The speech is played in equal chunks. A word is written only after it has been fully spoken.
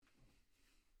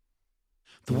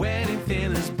The Wedding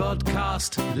Thinners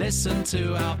podcast. Listen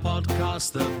to our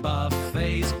podcast. The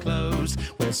buffet's closed.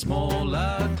 Wear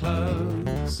smaller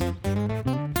clothes.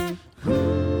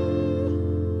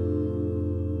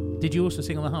 Did you also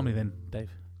sing on the harmony then,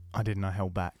 Dave? I didn't. I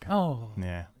held back. Oh,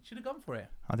 Yeah. should have gone for it.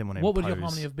 I didn't want to What would your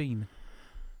impose. harmony have been?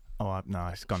 Oh, no,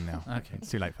 it's gone now. Okay.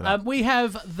 It's too late for that. We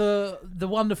have the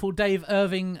wonderful Dave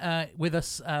Irving with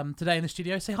us today in the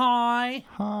studio. Say hi.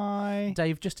 Hi.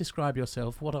 Dave, just describe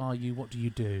yourself. What are you? What do you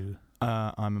do?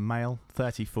 I'm a male,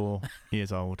 34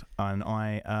 years old, and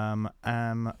I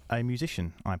am a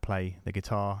musician. I play the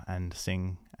guitar and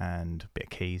sing and a bit of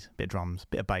keys, a bit of drums, a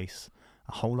bit of bass,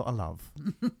 a whole lot of love.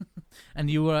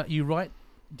 And you write?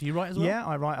 Do you write as well? Yeah,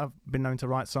 I write. I've been known to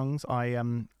write songs.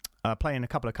 I play in a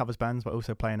couple of covers bands, but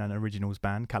also play in an originals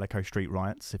band, Calico Street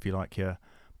Riots. If you like your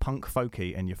punk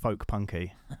folky and your folk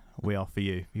punky, we are for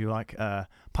you. You like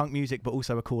punk music, but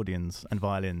also accordions and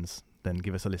violins, then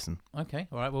give us a listen. Okay,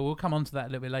 all right. Well, we'll come on to that a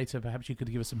little bit later. Perhaps you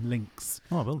could give us some links.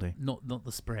 Oh, I will do. Not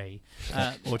the spray.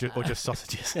 Or just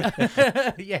sausages.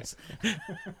 Yes.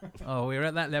 Oh, we're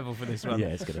at that level for this one. Yeah,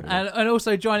 it's good. And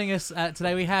also joining us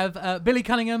today, we have Billy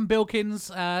Cunningham,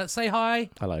 Bilkins. Say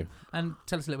hi. Hello. And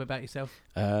tell us a little bit about yourself.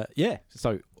 Yeah.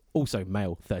 So also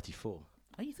male, 34.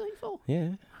 Are you 34?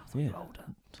 Yeah. Yeah. You're older.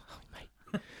 Oh,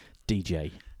 mate.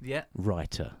 DJ, Yeah.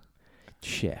 writer,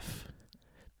 chef,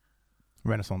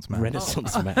 Renaissance man.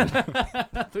 Renaissance man. I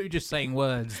thought you were just saying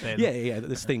words then. Yeah.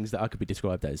 There's things that I could be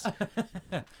described as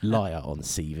liar on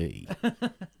CV.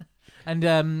 And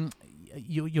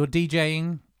you're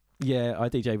DJing. Yeah, I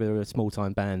DJ with a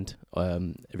small-time band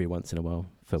every once in a while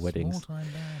for weddings. Small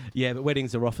time band. Yeah, but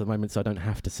weddings are off at the moment, so I don't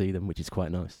have to see them, which is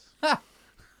quite nice.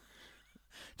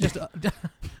 Just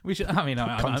we should. I mean,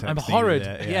 I'm Context horrid.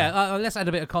 needed there, Yeah. Let's add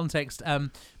a bit of context.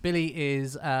 Billy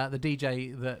is the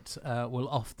DJ that will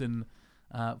often,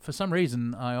 for some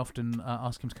reason, I often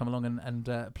ask him to come along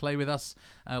and play with us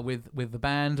with the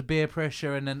band, Beer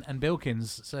Pressure, and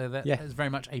Bilkins. So that is very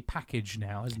much a package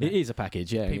now, isn't it? It is a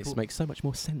package, yeah. People- It makes so much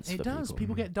more sense. It for does.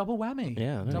 People get double whammy.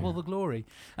 Yeah, I know. Double the glory.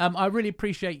 I really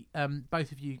appreciate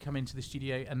both of you coming to the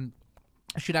studio. And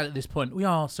I should add at this point, we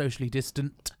are socially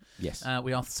distant. Yes.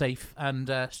 We are safe,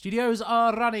 and studios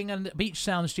are running, and Beach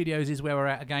Sound Studios is where we're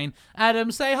at again.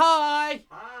 Adam, say hi!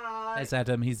 Hi! There's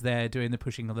Adam, he's there doing the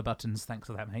pushing of the buttons. Thanks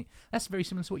for that, mate. That's very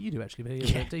similar to what you do, actually, Billy,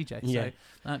 as a DJ. Yeah.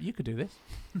 So you could do this.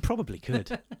 Probably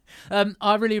could.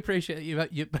 I really appreciate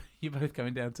you both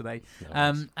coming down today.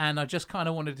 Nice. And I just kind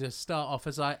of wanted to start off,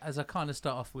 as I kind of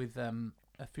start off with a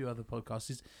few other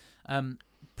podcasts, is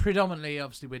predominantly,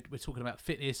 obviously, we're talking about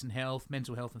fitness and health,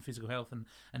 mental health and physical health,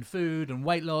 and food and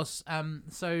weight loss.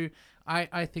 So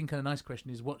I think a nice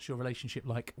question is, what's your relationship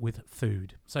like with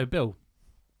food? So, Bill,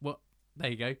 there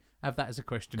you go. Have that as a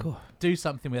question. Cool. Do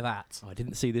something with that. I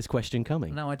didn't see this question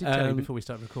coming. No, I did tell you before we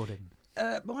started recording.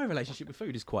 My relationship with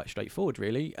food is quite straightforward,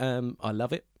 really. I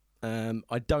love it.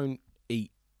 I don't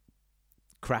eat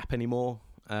crap anymore.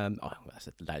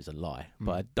 That is a lie,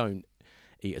 but I don't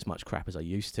eat as much crap as I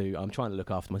used to. I'm trying to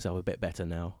look after myself a bit better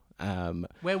now.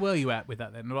 Where were you at with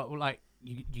that then? Like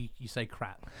you say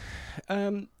crap.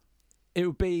 It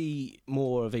would be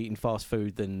more of eating fast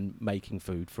food than making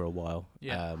food for a while.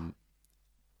 Yeah.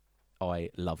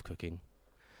 I love cooking,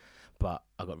 but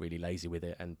I got really lazy with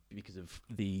it, and because of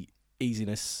the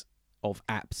easiness of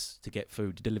apps to get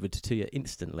food delivered to you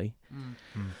instantly,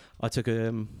 I took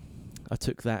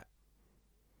that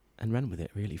and ran with it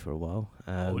really for a while.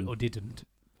 Or didn't.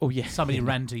 Oh yeah, Somebody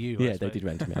ran to you. Yeah, they did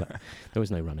run to me. There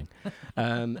was no running.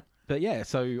 But yeah,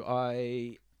 so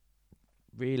I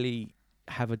really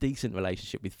have a decent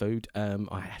relationship with food.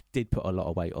 I did put a lot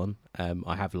of weight on.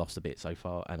 I have lost a bit so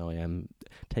far, and I am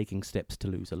taking steps to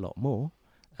lose a lot more.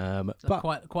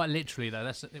 But quite literally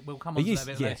though. We'll come on to that a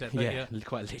bit later. But yeah,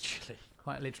 quite literally.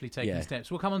 Quite literally taking steps.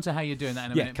 We'll come on to how you're doing that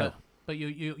in a minute. Cool. But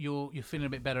you're feeling a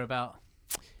bit better about.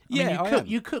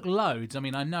 You cook loads. I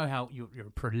mean, I know how you're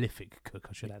a prolific cook.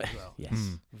 I should add as well.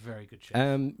 Yes, very good chef.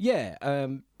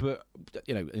 But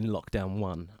in lockdown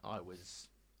 1,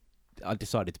 I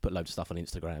decided to put loads of stuff on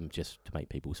Instagram just to make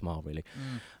people smile, really.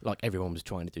 Like everyone was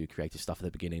trying to do creative stuff at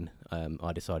the beginning.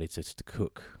 I decided to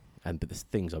cook, but the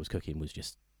things I was cooking was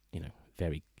just,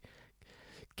 very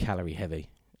calorie heavy.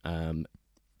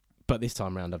 But this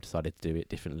time around, I've decided to do it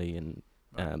differently and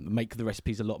make the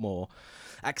recipes a lot more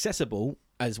accessible,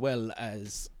 as well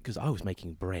as, because I was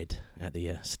making bread at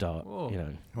the start.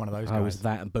 Whoa. One of those guys. I was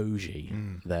that bougie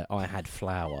that I had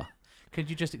flour. Could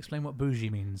you just explain what bougie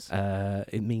means?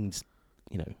 It means,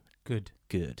 good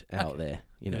out there.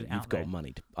 Good You've got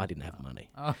money. I didn't have money,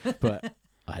 but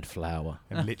I had flour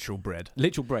and literal bread.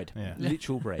 Literal bread. Yeah.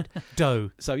 Literal bread.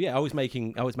 Dough. So yeah, I was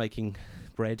making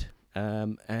bread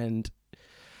and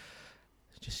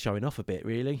just showing off a bit,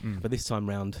 really. But this time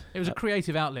round, it was a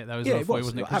creative outlet, though, as yeah, well, it for you, was,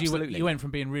 wasn't it? Because absolutely. you went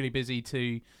from being really busy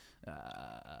to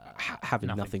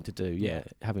having nothing to do. Yeah,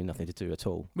 having nothing to do at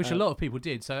all. Which a lot of people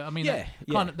did. So I mean, Yeah,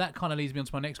 that kind of leads me on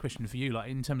to my next question for you. Like,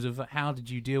 in terms of how did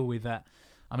you deal with that?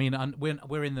 I mean,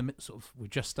 we're in the sort of, we've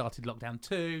just started lockdown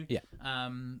 2. Yeah.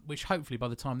 Which hopefully by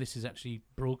the time this is actually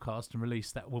broadcast and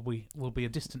released, that will be a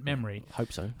distant memory.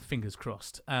 Hope so. Fingers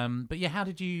crossed. But yeah, how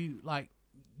did you like?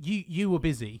 You were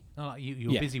busy. Like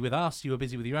you were busy with us. You were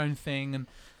busy with your own thing, and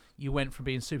you went from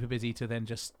being super busy to then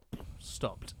just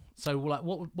stopped. So like,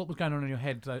 what was going on in your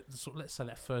head? Sort of, let's say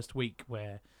that first week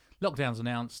where lockdown's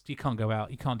announced, you can't go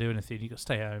out, you can't do anything, you got to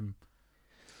stay home.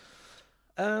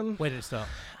 Where did it start?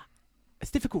 It's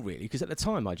difficult, really, because at the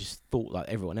time I just thought, like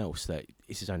everyone else, that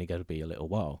this is only going to be a little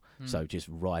while, so just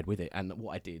ride with it. And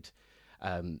what I did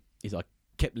is I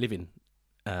kept living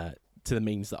to the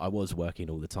means that I was working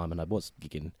all the time and I was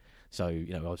gigging. So,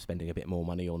 I was spending a bit more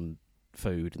money on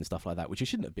food and stuff like that, which I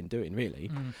shouldn't have been doing,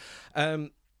 really. And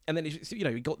then,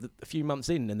 you got a few months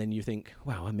in, and then you think,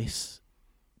 wow, I miss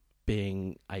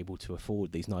being able to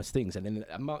afford these nice things. And then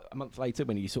a month later,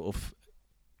 when you sort of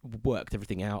worked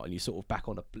everything out and you're sort of back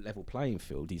on a level playing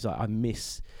field, he's like, I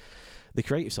miss the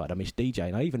creative side, I miss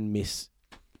DJing, I even miss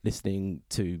listening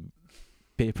to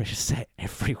Beer Pressure set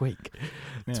every week,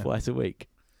 twice a week,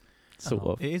 sort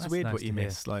of. It is weird nice what you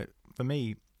miss. Like, for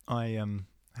me, I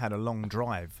had a long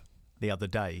drive the other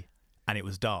day and it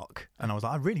was dark and I was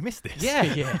like, I really miss this.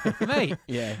 Yeah, mate.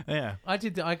 Yeah. I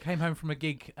came home from a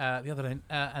gig the other day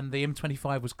and the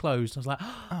M25 was closed. I was like,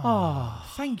 oh,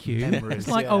 thank you. Memories, It's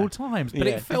like old times, but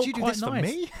it felt Did you do quite this nice.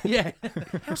 for me? Yeah.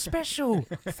 How special.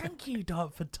 Thank you,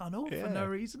 Dartford Tunnel, for no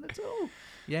reason at all.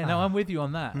 Yeah, no, I'm with you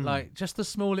on that. Like, just the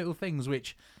small little things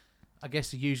which I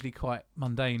guess are usually quite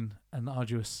mundane and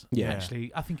arduous. Yeah.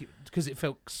 Actually, I think because it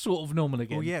felt sort of normal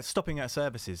again. Well, yeah, stopping at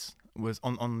services was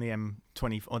on the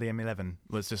M20 or the M11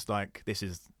 was just like, this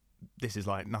is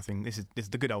like nothing. This is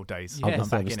the good old days. Yeah. Other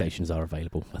service stations are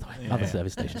available, by the way. Yeah. Other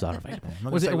service stations are available.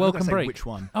 Was it a welcome break? Which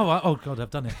one? Oh God, I've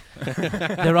done it.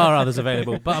 There are others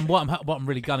available, but what I'm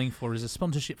really gunning for is a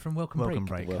sponsorship from Welcome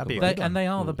Break. That'd be a good one. And they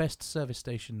are the best service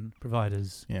station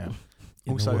providers. Yeah.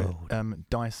 in Also, the world.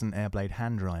 Dyson Airblade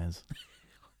hand dryers.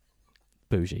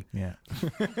 Bougie. Yeah.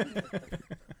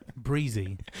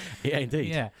 Breezy. Yeah, indeed.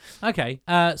 Yeah. Okay.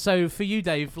 So for you,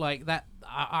 Dave, like that,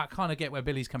 I kind of get where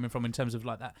Billy's coming from in terms of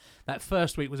like that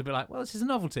first week was a bit like, well, this is a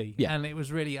novelty. Yeah. And it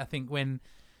was really, I think, when,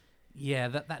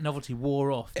 that novelty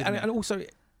wore off. And also,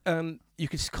 you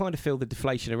could kind of feel the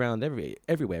deflation around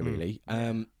everywhere, really.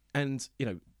 And,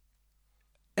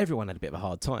 everyone had a bit of a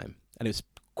hard time. And it was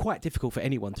quite difficult for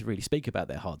anyone to really speak about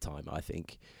their hard time, I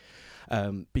think.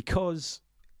 Because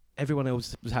everyone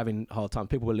else was having a hard time.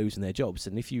 People were losing their jobs.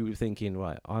 And if you were thinking,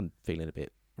 right, I'm feeling a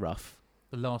bit rough.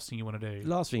 The last thing you want to do. The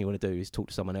last thing you want to do is talk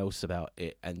to someone else about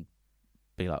it and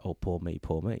be like, oh, poor me.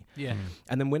 Yeah.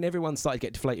 And then when everyone started to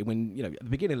get deflated, when, at the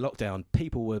beginning of lockdown,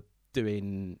 people were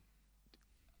doing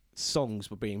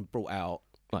songs were being brought out.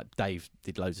 Like Dave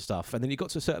did loads of stuff. And then you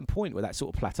got to a certain point where that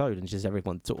sort of plateaued and just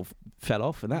everyone sort of fell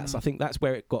off. And I think that's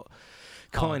where it got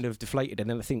kind of deflated. And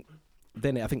then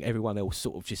I think everyone else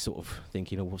sort of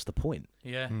thinking, oh, what's the point?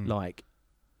 Yeah. Like,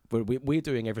 we're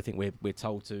doing everything we're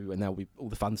told to, and now all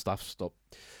the fun stuff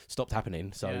stopped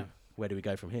happening. So where do we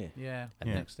go from here? Yeah.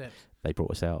 Yeah. Next steps. They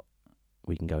brought us out.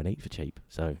 We can go and eat for cheap.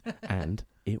 So and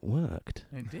it worked.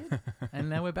 It did. And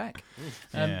now we're back.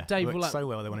 Yeah. Dave, it worked so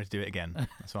well they wanted to do it again.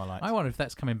 That's what I liked. I wonder if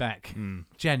that's coming back.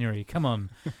 January, come on.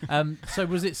 So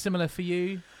was it similar for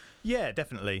you? Yeah,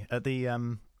 definitely. At the, I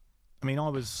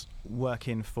was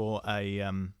working for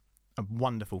a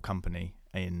wonderful company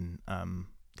in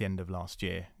the end of last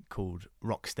year called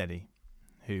Rocksteady,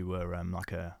 who were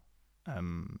like a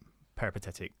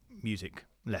peripatetic music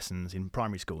lessons in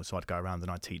primary schools. So I'd go around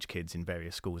and I'd teach kids in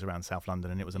various schools around South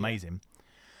London, and it was amazing.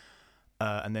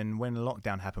 And then when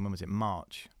lockdown happened, when was it?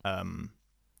 March.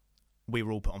 We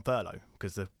were all put on furlough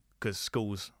because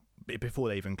schools, before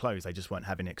they even closed, they just weren't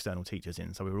having external teachers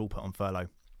in. So we were all put on furlough.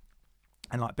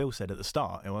 And like Bill said at the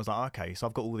start, I was like, okay, so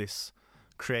I've got all this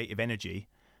creative energy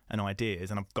and ideas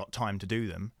and I've got time to do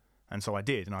them. And so I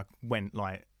did, and I went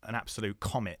like an absolute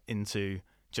comet into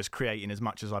just creating as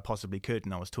much as I possibly could.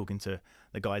 And I was talking to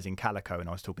the guys in Calico, and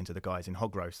I was talking to the guys in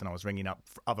Hog Roast, and I was ringing up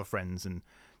other friends and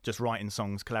just writing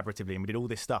songs collaboratively. And we did all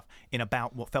this stuff in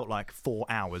about what felt like 4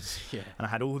 hours. Yeah. And I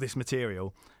had all this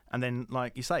material. And then,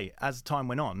 like you say, as time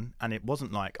went on, and it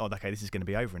wasn't like, oh, okay, this is going to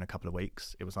be over in a couple of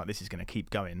weeks. It was like, this is going to keep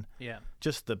going. Yeah.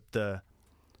 Just the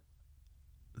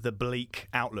bleak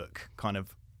outlook kind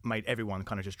of made everyone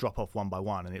kind of just drop off one by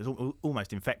one, and it was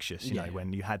almost infectious, you know,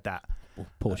 when you had that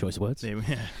Poor choice of words.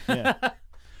 Yeah.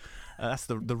 That's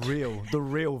the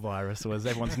real virus was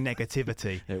everyone's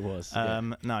negativity. It was.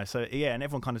 No, so yeah, and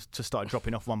everyone kind of just started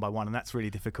dropping off one by one, and that's really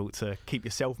difficult to keep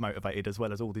yourself motivated as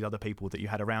well as all these other people that you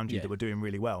had around you that were doing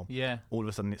really well. Yeah. All of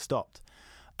a sudden it stopped.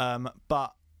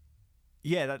 But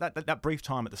yeah, that brief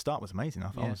time at the start was amazing. I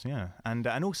thought,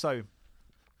 and also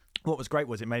what was great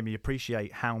was it made me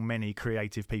appreciate how many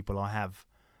creative people I have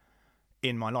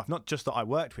in my life, not just that I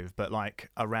worked with, but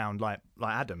like around like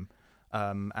Adam.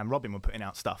 And Robin were putting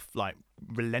out stuff like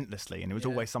relentlessly, and it was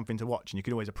always something to watch, and you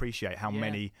could always appreciate how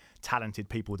many talented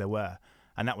people there were,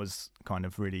 and that was kind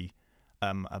of really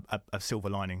a silver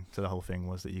lining to the whole thing,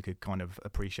 was that you could kind of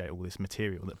appreciate all this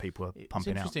material that people are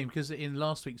pumping out. It's interesting because in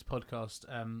last week's podcast,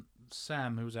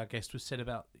 Sam, who was our guest, was talking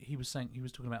about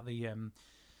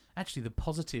the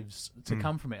positives to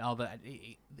come from it are that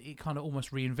it kind of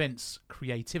almost reinvents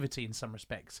creativity in some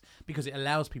respects, because it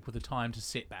allows people the time to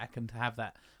sit back and to have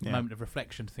that moment of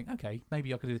reflection, to think, okay,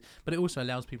 maybe I could do this. But it also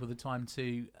allows people the time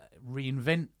to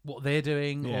reinvent what they're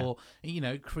doing, or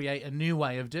create a new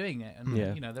way of doing it. And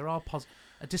there are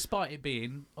despite it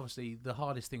being obviously the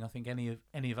hardest thing I think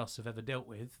any of us have ever dealt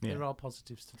with, there are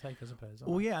positives to take, I suppose.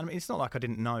 Well, I mean, it's not like I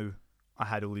didn't know I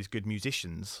had all these good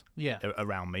musicians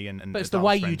around me, and but it's the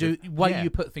way you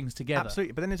put things together.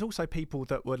 Absolutely. But then there's also people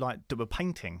that were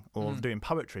painting or doing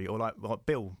poetry, or like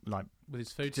Bill, like with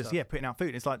his food just stuff. Putting out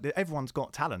food. It's like everyone's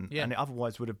got talent, and it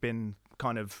otherwise would have been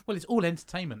kind of it's all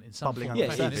entertainment in some bubbling form.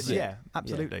 under the surface. Yeah,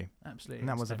 absolutely. Absolutely. And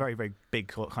that was a very, very big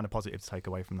kind of positive to take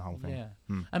away from the whole thing. Yeah.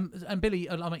 And Billy,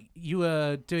 I mean, you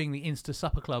were doing the Insta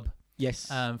Supper Club. Yes.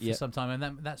 For some time,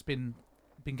 and that's been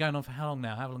going on for how long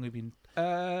now? How long have you been?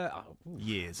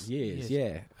 Years.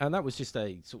 Yeah. And that was just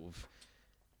a sort of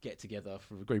get together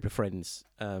for a group of friends,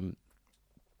 and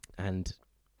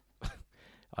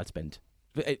I'd spend.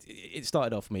 It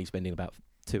started off me spending about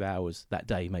 2 hours that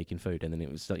day making food, and then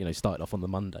it was started off on the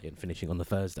Monday and finishing on the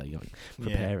Thursday,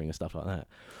 preparing and stuff like that.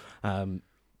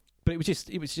 But it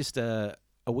was just a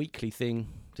weekly thing.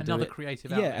 Another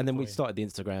creative outlet. Yeah, and then we started the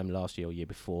Instagram last year or year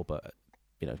before, but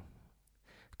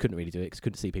couldn't really do it because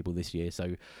couldn't see people this year.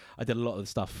 So I did a lot of the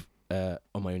stuff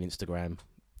on my own Instagram,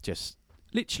 just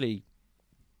literally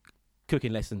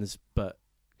cooking lessons, but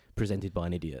presented by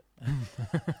an idiot.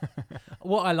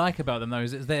 What I like about them though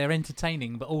is they're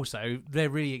entertaining, but also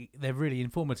they're really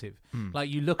informative.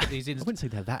 Like you look at these. I wouldn't say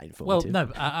they're that informative. Well,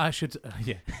 no, I should.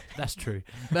 Yeah, that's true.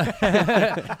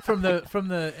 from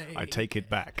the. I take it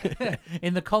back.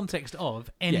 In the context of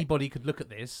anybody could look at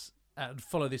this and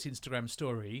follow this Instagram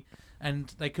story,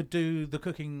 and they could do the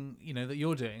cooking, that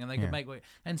you're doing, and they could make.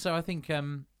 And so I think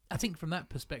from that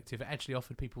perspective, it actually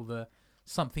offered people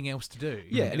something else to do.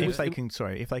 Yeah, and if they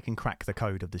can crack the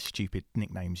code of the stupid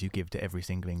nicknames you give to every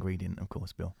single ingredient, of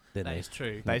course, Bill. That is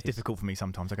true. That is difficult for me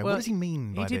sometimes. I go, what does he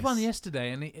mean by this? He did one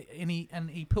yesterday, and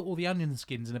he put all the onion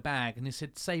skins in a bag, and he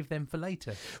said, save them for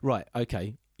later. Right.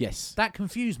 Okay. Yes. That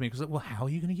confused me because, how are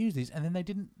you going to use these? And then they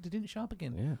didn't show up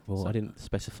again. Yeah. Well, I didn't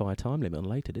specify a time limit on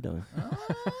later, did I?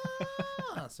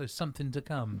 So something to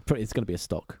come. It's going to be a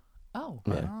stock. Oh.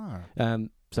 Yeah.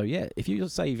 So yeah, if you're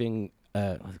saving.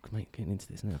 Getting into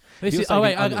this now.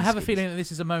 I have a feeling that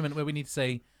this is a moment where we need to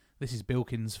say, this is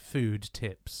Bilkin's food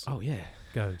tips. Oh, yeah.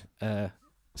 Go.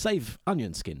 Save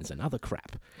onion skins and other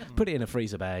crap. Put it in a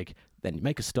freezer bag, then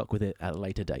make a stock with it at a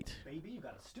later date. Baby, you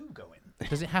got a stew going.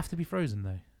 Does it have to be frozen,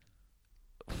 though?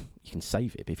 You can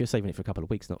save it, but if you're saving it for a couple of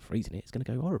weeks, not freezing it, it's going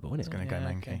to go horrible, isn't it? It's going to go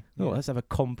manky. Okay. Oh, let's have a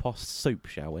compost soup,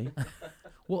 shall we?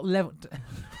 What level?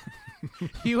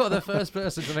 You are the first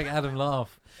person to make Adam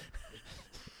laugh.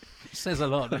 Says a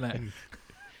lot, doesn't it?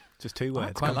 Just 2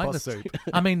 words. Quite like soup.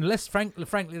 I mean,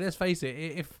 frankly, let's face it.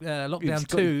 If lockdown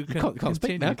 2 can't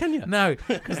speak now, can you? No,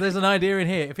 because there's an idea in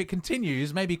here. If it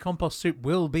continues, maybe compost soup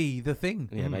will be the thing.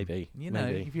 Yeah, maybe.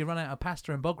 If you run out of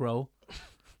pasta and bog roll,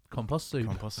 compost soup.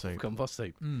 Compost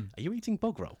soup. Are you eating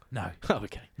bog roll? No. Oh,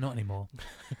 okay. Not anymore.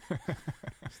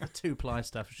 It's the 2-ply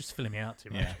stuff. It's just filling me out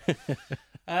too much.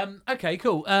 Yeah. Okay,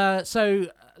 cool.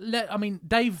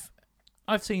 Dave,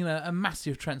 I've seen a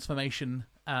massive transformation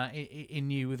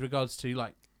in you with regards to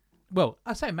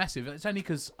I say massive. It's only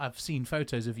because I've seen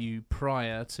photos of you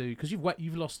prior to, because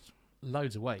you've lost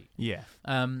loads of weight. Yeah.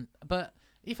 But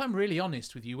if I'm really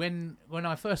honest with you, when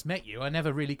I first met you, I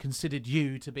never really considered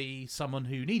you to be someone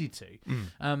who needed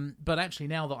to. But actually,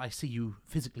 now that I see you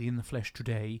physically in the flesh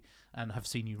today, and have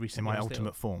seen you recently in my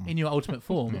ultimate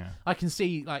form, I can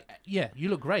see you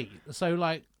look great.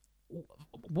 So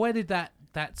where did that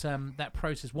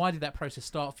process? Why did that process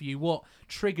start for you? What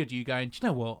triggered you going, do you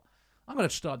know what? I'm going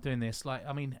to start doing this.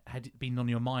 Had it been on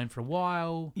your mind for a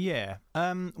while? Yeah.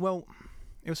 Well,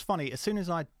 it was funny. As soon as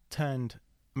I turned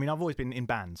I mean, I've always been in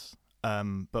bands,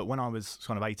 but when I was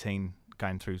kind of 18,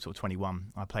 going through sort of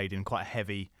 21, I played in quite a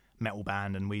heavy metal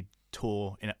band, and we'd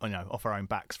tour, off our own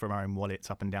backs from our own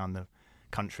wallets up and down the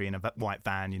country in a white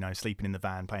van, sleeping in the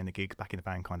van, playing the gigs back in the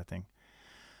van kind of thing.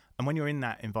 And when you're in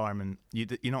that environment,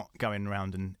 you're not going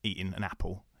around and eating an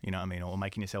apple, you know what I mean, or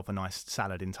making yourself a nice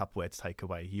salad in Tupperware to take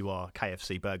away. You are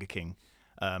KFC, Burger King,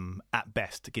 at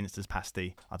best, Ginster's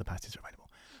pasty. Other pasties are available.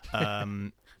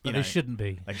 But they shouldn't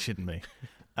be. They shouldn't be.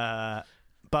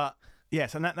 But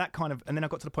yes, and that kind of, and then I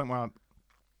got to the point where I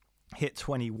hit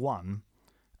 21,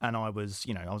 and I was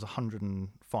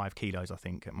 105 kilos, I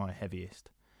think, at my heaviest.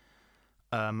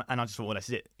 And I just thought, well, that's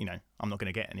it. I'm not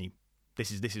going to get any. This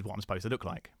is what I'm supposed to look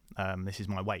like. This is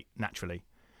my weight naturally.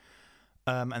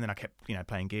 And then I kept,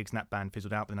 playing gigs, and that band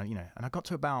fizzled out. And I got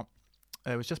to about,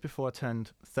 it was just before I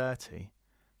turned 30.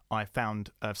 I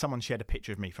found someone shared a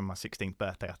picture of me from my 16th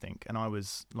birthday, I think, and I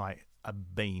was like a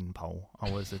beanpole. I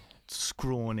was a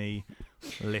scrawny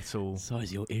little, size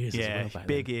of your ears, as well, back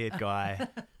big-eared guy.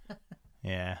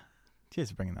 Yeah.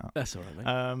 Cheers for bringing that up. That's all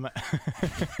right, mate.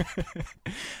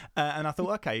 And I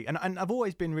thought, okay, and I've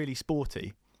always been really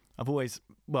sporty. Sporty's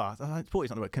not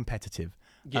the word, competitive.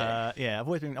 Yeah. I've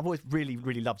always really,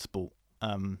 really loved sport.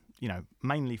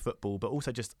 Mainly football, but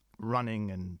also just running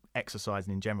and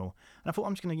exercising in general. And I thought,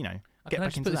 I'm just going to, get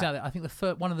back into that. Out there? I think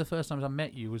one of the first times I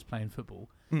met you was playing football,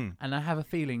 and I have a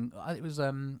feeling it was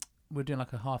we were doing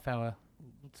like a half-hour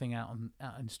thing out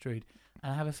in Strood,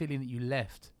 and I have a feeling that you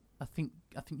left. I think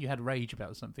you had rage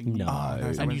about something. No.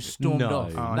 And you stormed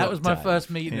off. Oh, that was my Dave. first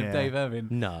meeting of Dave Irving.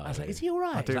 No. I was like, is he all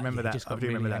right? I do remember that. I do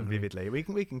remember that vividly.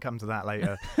 We can come to that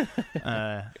later.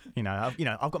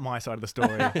 I've got my side of the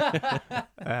story.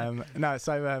 And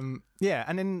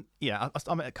then I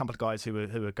met a couple of guys who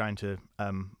were going to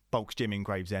Bulk's gym in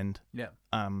Gravesend. Yeah.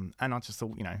 And I just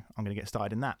thought, I'm going to get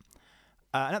started in that.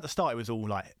 And at the start, it was all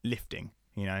like lifting.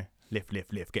 Lift,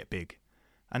 get big.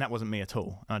 And that wasn't me at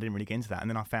all. And I didn't really get into that. And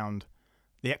then I found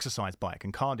the exercise bike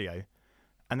and cardio.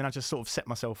 And then I just sort of set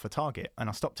myself a target. And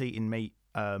I stopped eating meat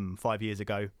 5 years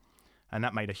ago. And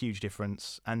that made a huge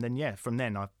difference. And then, from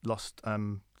then I lost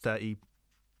 33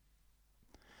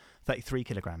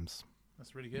 kilograms.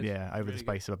 That's really good. Yeah, over the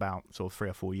space of about sort of 3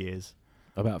 or 4 years.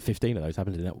 About 15 of those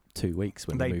happened in that 2 weeks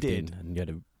when we moved in. And you had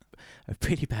a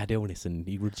pretty bad illness and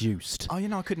you reduced. Oh,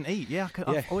 I couldn't eat. Yeah,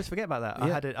 I always forget about that.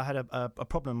 Yeah. I had a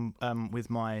problem with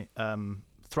my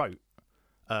throat,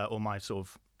 or my sort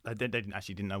of. They didn't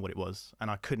know what it was,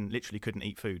 and I literally couldn't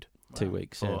eat food. 2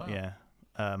 weeks. The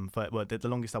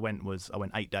longest I went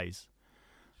 8 days,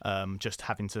 just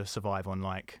having to survive on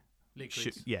like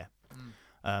liquids.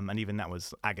 And even that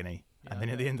was agony. Yeah, and then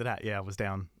at the end of that, I was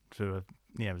down to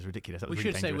it was ridiculous. That was we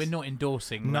really should dangerous. say we're not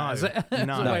endorsing. No, that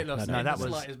weight loss. No, that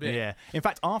was yeah. In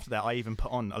fact, after that, I even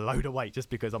put on a load of weight just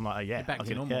because I'm like, You're back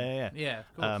to normal. Yeah,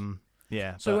 of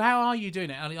course. So how are you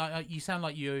doing it? You sound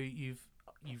like you've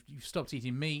stopped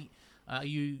eating meat. Are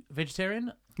you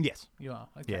vegetarian? Yes. You are.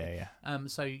 Okay. Yeah.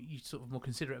 So you sort of more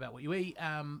considerate about what you eat,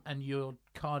 and you're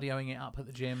cardioing it up at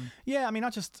the gym. Yeah. I mean, I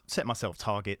just set myself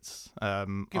targets.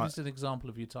 Give us an example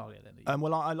of your target then.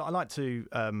 Well, I like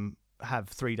to have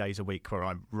 3 days a week where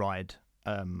I ride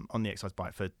on the exercise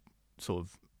bike for sort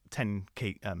of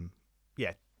 10k.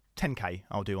 10k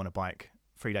I'll do on a bike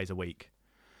 3 days a week.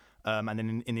 And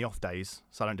then in the off days,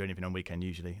 so I don't do anything on weekend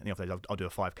usually. In the off days, I'll do a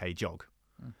 5k jog.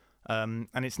 And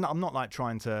I'm not like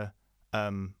trying to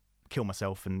kill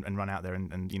myself and run out there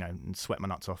and sweat my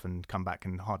nuts off and come back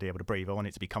and hardly able to breathe. I want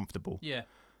it to be comfortable. Yeah.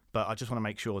 But I just want to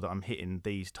make sure that I'm hitting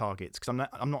these targets because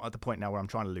I'm not at the point now where I'm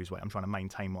trying to lose weight. I'm trying to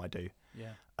maintain what I do. Yeah.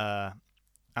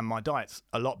 And my diet's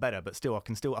a lot better, but still, I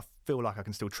feel like I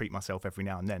can still treat myself every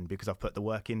now and then because I've put the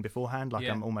work in beforehand. Like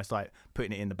I'm almost like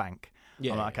putting it in the bank.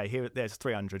 Yeah. I'm like, okay, there's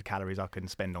 300 calories I can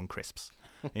spend on crisps.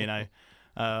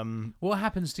 What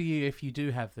happens to you if you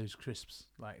do have those crisps?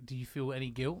 Like, do you feel any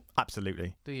guilt?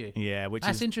 Absolutely. Do you? Yeah,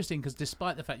 that's interesting because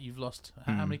despite the fact you've lost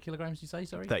how many kilograms did you say?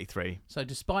 Sorry, 33. So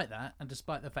despite that, and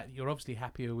despite the fact that you're obviously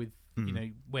happier with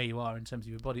where you are in terms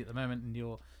of your body at the moment and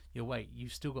your weight,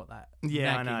 you've still got that.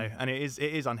 Yeah, nagging. I know, and it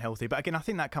is unhealthy. But again, I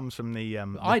think that comes from the.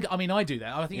 I do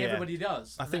that. I think everybody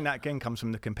does. I think that again comes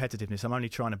from the competitiveness. I'm only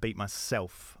trying to beat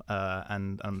myself,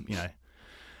 and yeah.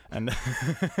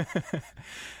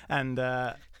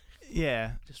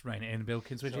 Just rein it in,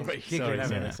 Bilkins. Sorry,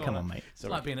 come on, mate. It's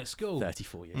like being at school.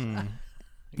 34 years.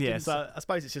 Yeah, so I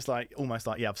suppose it's just like almost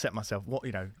like I've set myself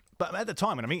but at the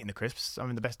time when I'm eating the crisps, I'm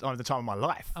in the best time of my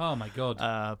life. Oh my god!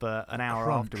 But an hour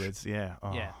afterwards, yeah.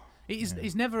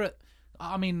 It's never.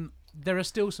 I mean, there are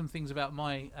still some things about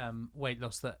my weight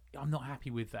loss that I'm not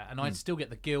happy with that, and I still get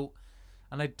the guilt,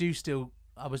 and I do still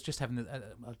I was just having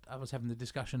the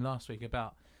discussion last week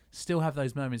about still have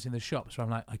those moments in the shops where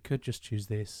I'm like, I could just choose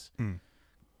this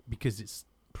because it's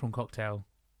prawn cocktail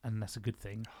and that's a good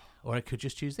thing, or I could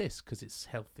just choose this because it's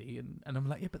healthy, and I'm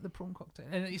like, yeah, but the prawn cocktail,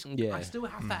 and I still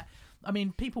have that. I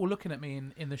mean, people looking at me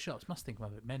in the shops must think I'm a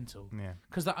bit mental,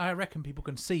 because I reckon people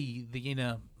can see the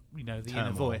inner,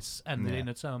 inner voice and the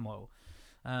inner turmoil.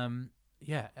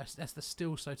 That's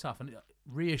still so tough, and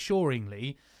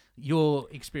reassuringly, you're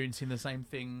experiencing the same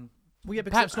thing. Well, yeah,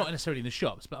 perhaps not necessarily in the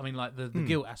shops, but I mean, like the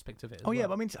guilt aspect of it. But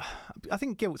I mean, I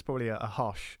think guilt's probably a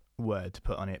harsh word to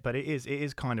put on it, but it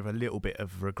is kind of a little bit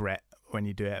of regret when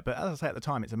you do it. But as I say, at the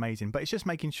time, it's amazing. But it's just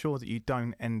making sure that you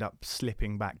don't end up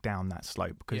slipping back down that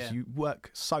slope, because you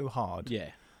work so hard. Yeah.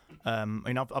 I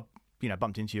mean, I've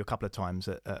bumped into you a couple of times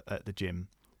at the gym,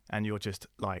 and you're just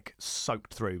like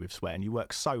soaked through with sweat, and you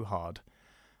work so hard.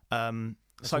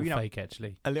 That's all fake,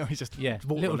 actually. A little, just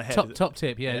little on the head. top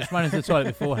tip. Yeah, just run into the toilet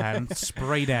beforehand,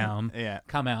 spray down,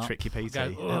 come out, trick your PT. Go,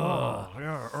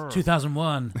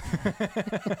 2001,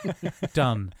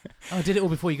 done. Oh, I did it all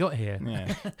before you got here.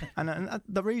 Yeah, and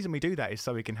the reason we do that is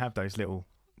so we can have those little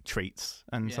treats,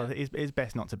 and so it's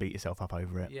best not to beat yourself up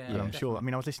over it. Yeah, I'm definitely. Sure. I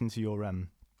mean, I was listening to your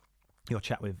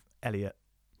chat with Elliot.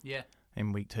 Yeah.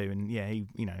 In week 2, and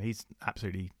he's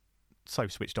absolutely so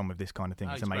switched on with this kind of thing.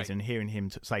 It's amazing. And hearing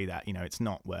him say that, it's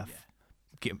not worth,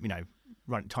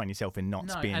 tying yourself in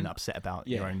knots, being upset about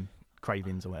your own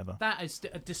cravings or whatever. That is,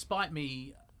 despite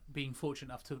me being fortunate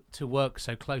enough to work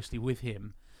so closely with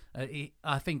him, I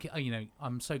think,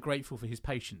 I'm so grateful for his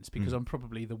patience, because I'm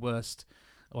probably the worst.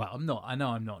 Well, I'm not. I know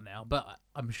I'm not now, but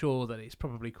I'm sure that it's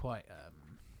probably quite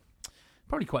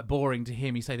boring to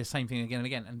hear me say the same thing again and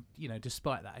again. And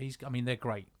despite that, they're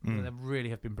great. They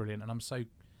really have been brilliant, and I'm so.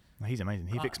 He's amazing.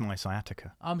 He fixed my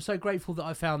sciatica. I'm so grateful that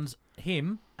I found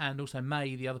him, and also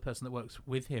May, the other person that works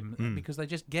with him, because they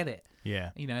just get it.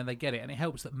 Yeah. And they get it, and it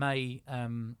helps that May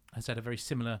has had a very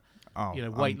similar,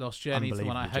 weight loss journey to the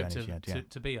one I hope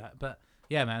to be at. But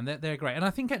yeah, man, they're great. And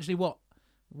I think actually what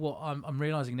I'm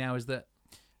realising now is that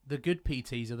the good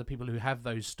PTs are the people who have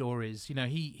those stories.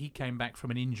 He came back from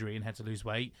an injury and had to lose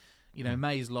weight.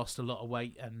 May's lost a lot of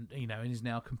weight, and and is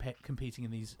now competing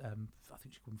in these I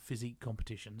think she called them physique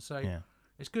competitions. So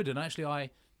it's good. And actually, I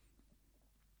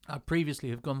previously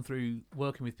have gone through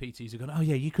working with PTs who've gone, oh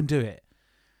yeah, you can do it,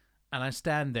 and I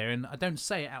stand there and I don't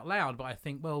say it out loud, but I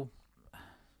think, well,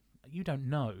 you don't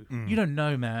know, you don't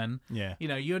know, man. Yeah,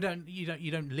 you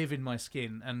don't live in my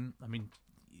skin, and I mean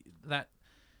that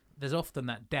there's often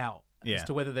that doubt as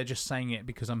to whether they're just saying it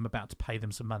because I'm about to pay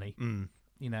them some money.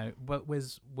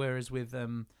 Whereas with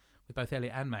both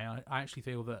Elliot and May, I actually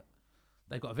feel that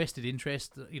they've got a vested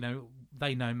interest. They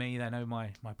know me, they know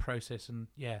my process, and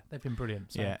they've been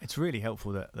brilliant. So. Yeah, it's really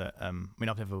helpful that I've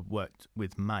never worked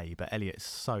with May, but Elliot's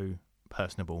so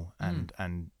personable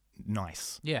and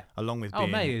nice. Yeah, along with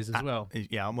being, May is as well.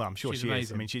 Yeah, well, I'm sure she's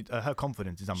amazing. Is. I mean, her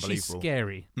confidence is unbelievable. She's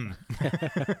scary. I'm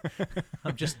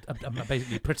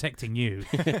basically protecting you,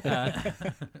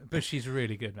 but she's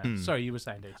really good, man. Sorry, you were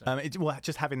saying, dude.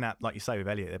 Just having that, like you say, with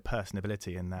Elliot, the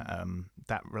personability and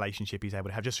that relationship he's able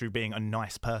to have just through being a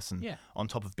nice person. Yeah. On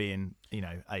top of being,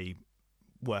 a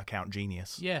workout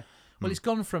genius. Yeah. Well, it's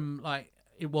gone from like.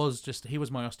 It was just, he was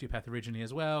my osteopath originally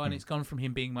as well, and it's gone from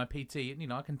him being my PT,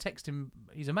 and I can text him,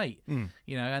 he's a mate, and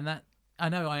that, I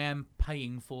know I am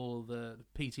paying for the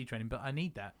PT training, but I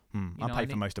need that. I pay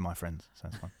for most of my friends, so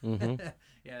that's fine.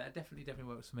 Yeah, that definitely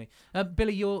works for me.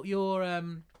 Billy, you're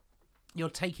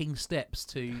taking steps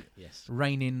to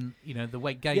rein in, the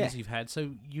weight gains you've had, so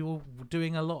you're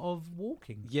doing a lot of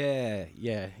walking.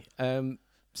 Yeah.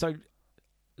 So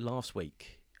last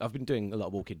week, I've been doing a lot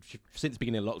of walking since the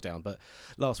beginning of lockdown, but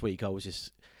last week I was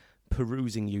just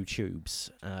perusing YouTubes,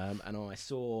 and I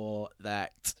saw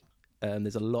that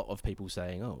there's a lot of people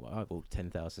saying, oh, I walk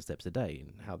 10,000 steps a day,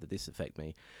 and how did this affect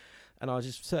me? And I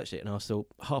just searched it, and I saw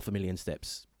 500,000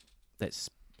 steps. Let's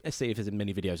see if there's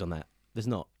many videos on that. There's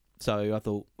not. So I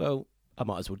thought, well, I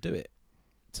might as well do it.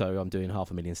 So I'm doing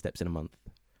 500,000 steps in a month.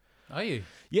 Are you?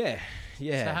 Yeah.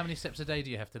 So how many steps a day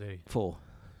do you have to do? 4.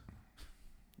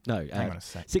 No,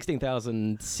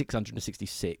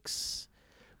 16,666,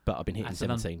 but I've been hitting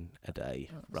 17 a day,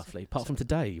 roughly. Apart from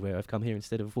today, where I've come here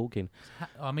instead of walking.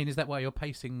 I mean, is that why you're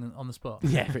pacing on the spot?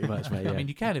 Yeah, pretty much, mate. Yeah. I mean,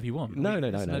 you can if you want. No,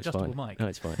 it's an adjustable fine. mic. No,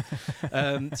 it's fine.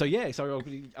 So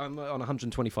I'm on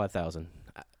 125,000,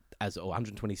 or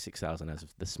 126,000 as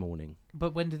of this morning.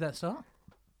 But when did that start?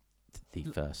 The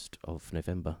 1st of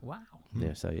November. Wow.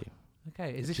 Yeah, so...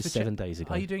 Okay, is this just 7 days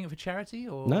ago? Are you doing it for charity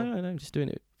or no? I'm just doing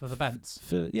it for the bands.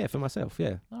 For myself.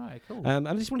 Yeah. All right, cool.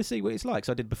 I just want to see what it's like.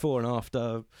 So I did before and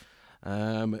after.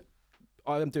 I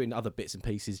I'm doing other bits and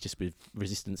pieces just with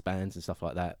resistance bands and stuff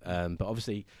like that. But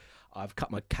obviously, I've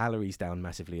cut my calories down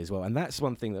massively as well, and that's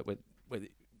one thing that with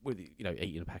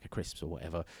eating a pack of crisps or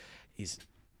whatever is.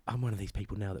 I'm one of these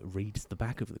people now that reads the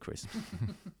back of the crisps.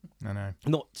 I know.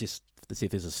 Not just to see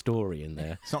if there's a story in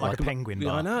there. It's not like a penguin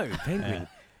bar. I know, penguin.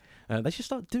 They should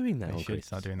start doing that. They should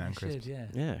start doing that on crisps.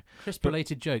 Yeah.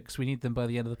 Crisp-related jokes. We need them by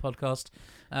the end of the podcast.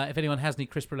 If anyone has any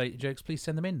crisp-related jokes, please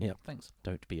send them in. Yep. Thanks.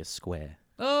 Don't be a square.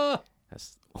 Oh!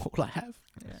 That's all I have.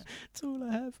 Yeah. That's all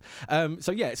I have.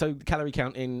 So calorie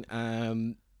counting,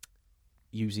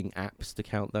 using apps to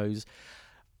count those.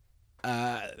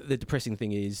 The depressing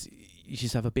thing is you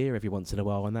just have a beer every once in a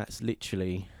while, and that's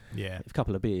literally a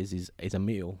couple of beers is a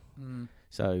meal.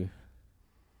 So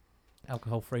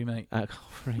alcohol-free, mate.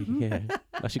 Alcohol-free, yeah.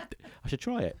 I should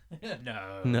try it.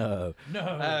 No.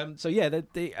 So yeah,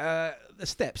 the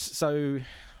steps. So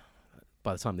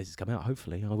by the time this has come out,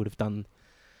 hopefully I would have done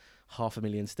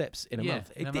 500,000 steps in a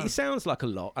month. It sounds like a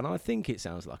lot, and I think it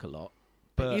sounds like a lot.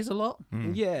 But it is a lot.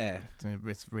 Yeah,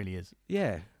 it really is.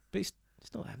 Yeah, but it's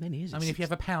not that many, is it? I mean, if you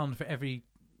have £1 for every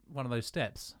one of those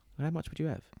steps, how much would you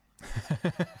have?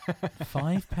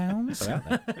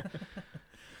 £5.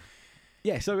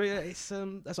 Yeah, so it's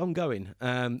that's ongoing.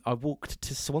 I walked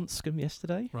to Swanscombe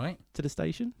yesterday, right, to the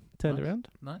station, turned around.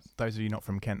 Nice. Those of you not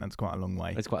from Kent, that's quite a long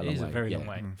way. It's quite a long way. It is a very long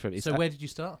way. So where did you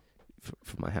start?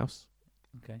 From my house.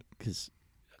 Okay. Because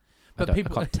I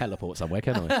can't teleport somewhere,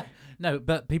 can I? No,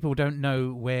 but people don't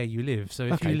know where you live. So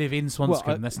if you live in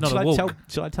Swanscombe, that's not a walk.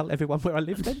 Shall I tell everyone where I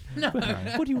live then? No.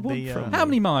 What do you want from How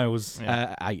many miles?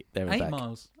 8. There and 8 back.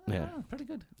 miles. Yeah. Oh, pretty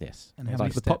good. Yes. And it's how like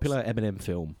many the steps? popular Eminem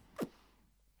film.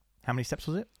 How many steps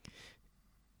was it?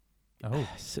 Oh,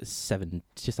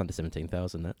 just under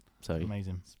 17,000. That so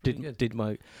amazing.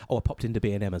 I popped into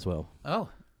B&M as well. Oh,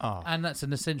 and that's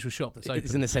an essential shop that's open.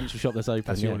 It's an essential shop that's open.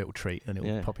 That's your little treat, a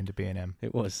little pop into B&M.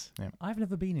 It was. Yeah. I've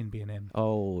never been in B&M.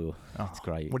 Oh, that's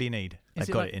great. What do you need? Is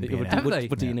They've got it in like- B&M.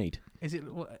 What do you need? Is it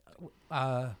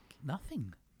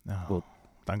nothing? Oh, Well,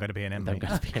 don't go to B&M. Don't mate.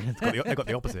 go to B&M. They've got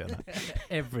the opposite of that.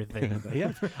 Everything.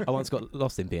 Yeah. I once got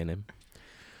lost in B&M.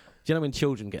 Do you know when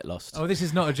children get lost? Oh, this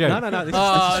is not a joke. No. This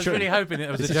I is was true. really hoping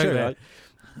it was This a is joke true, there.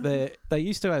 right? They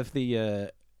used to have their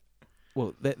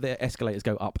escalators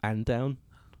go up and down.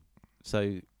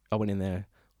 So I went in there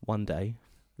one day.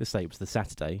 Let's say it was the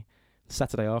Saturday. The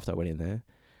Saturday after I went in there,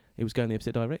 it was going the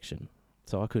opposite direction.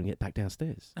 So I couldn't get back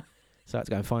downstairs. So I had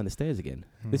to go and find the stairs again.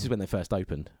 This is when they first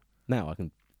opened. Now I can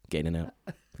get in and out.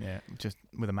 Yeah, just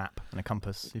with a map and a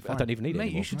compass. I don't even need it Mate,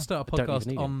 anymore. you should start a I don't even podcast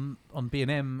need on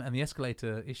B&M and the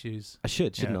escalator issues. I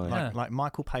shouldn't I? Like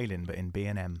Michael Palin, but in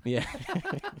B&M. Yeah.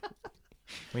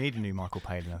 We need a new Michael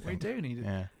Palin, I think. We do need it.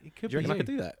 Yeah. It could Do you be reckon I could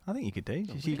do that? I think you could do.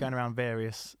 Just you going around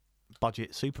various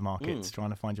budget supermarkets trying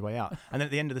to find your way out. And then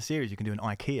at the end of the series, you can do an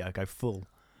IKEA, go full.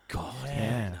 God,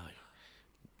 Yeah. no.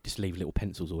 Just leave little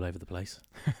pencils all over the place.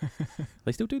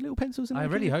 They still do little pencils in I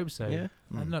IKEA? really hope so. Yeah.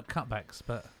 Not cutbacks,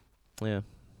 but Yeah.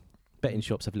 Betting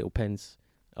shops have little pens.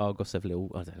 Argos have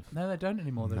little. I don't know. no, they don't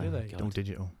anymore, though, do they? God. All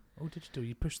digital. All digital.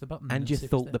 You push the button. And you see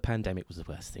if thought it's the pandemic was the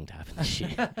worst thing to happen this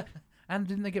year. there. And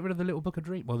didn't they get rid of the little book of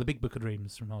dreams? Well, the big book of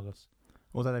dreams from Argos.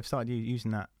 Although they've started using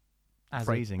that As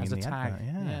phrasing as in a the tag. advert.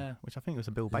 Yeah. Which I think was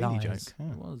a Bill Bailey Lies. joke.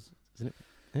 Yeah. It was.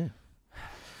 Yeah.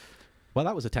 Well,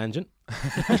 that was a tangent.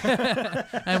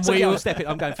 And So we yeah, all I'm stepping.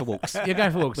 I'm going for walks. You're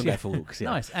going for walks. I'm Yeah. going for walks. Yeah.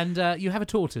 Nice. And you have a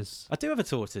tortoise. I do have a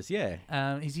tortoise. Yeah.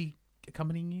 Is he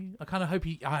accompanying you? I kind of hope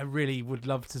he. I really would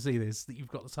love to see this. That you've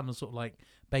got some sort of like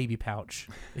baby pouch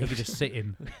that he could just sit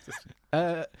in.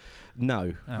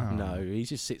 No. Oh. No. He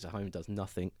just sits at home and does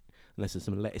nothing unless there's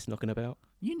some lettuce knocking about.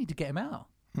 You need to get him out.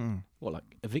 What, like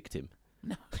evict him?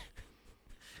 No.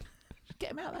 Just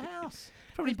get him out of the house.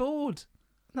 Probably bored.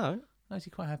 No. No, is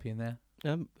he quite happy in there?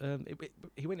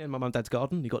 He went in my mum and dad's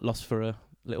garden. He got lost for a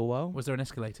little while. Was there an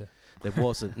escalator? There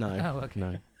wasn't. No. Oh, okay.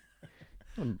 No.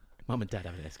 Mum and dad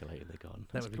have an escalator in their garden.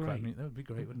 That would be great. That would be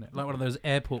great, wouldn't it? Like one of those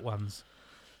airport ones.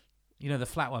 You know, the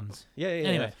flat ones. Yeah.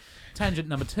 Anyway, tangent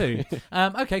number 2.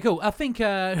 Okay, cool. I think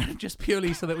just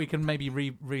purely so that we can maybe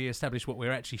re-establish what we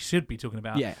actually should be talking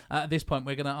about. Yeah. At this point,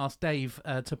 we're going to ask Dave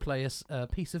to play us a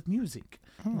piece of music.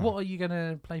 What are you going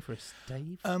to play for us,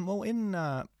 Dave? Well, in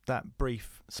that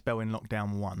brief spell in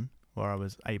Lockdown 1, where I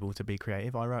was able to be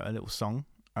creative, I wrote a little song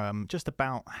just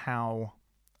about how...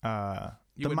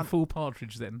 you went full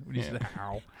Partridge then when you said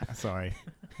how. Sorry,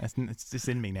 it's just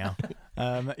in me now.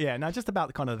 Just about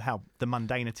the kind of how the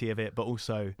mundanity of it, but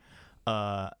also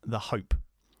the hope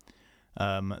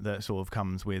that sort of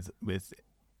comes with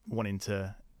wanting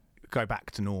to go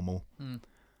back to normal.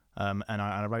 And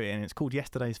I wrote it, and it's called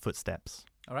Yesterday's Footsteps.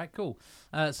 All right, cool.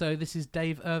 So this is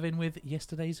Dave Irving with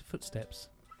Yesterday's Footsteps.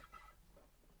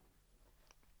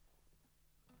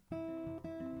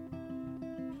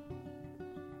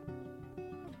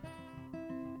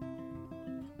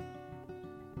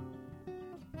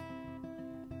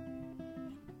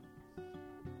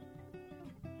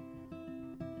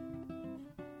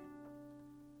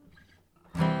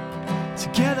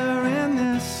 Together in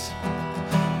this,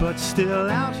 but still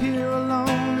out here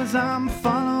alone as I'm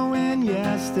following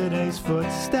yesterday's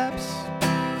footsteps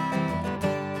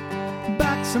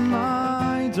back to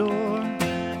my door.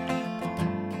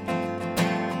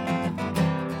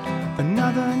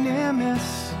 Another near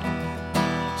miss,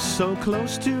 so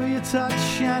close to your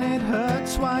touch, and it hurt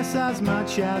twice as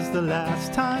much as the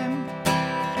last time.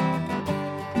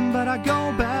 But I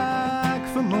go back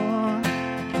for more.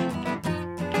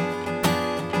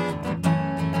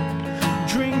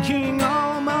 Drinking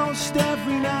almost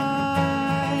every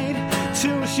night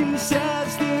till she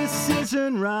says this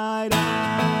isn't right.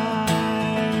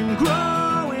 I'm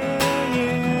growing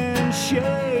in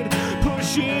shade,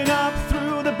 pushing up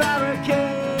through the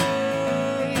barricade,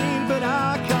 but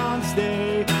I can't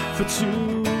stay for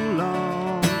too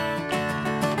long.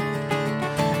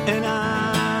 And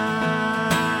I'm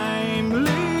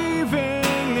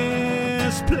leaving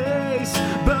this place,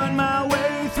 burn my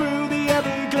way through the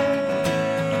Everglades,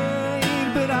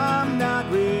 but I'm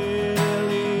not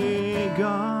really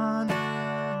gone.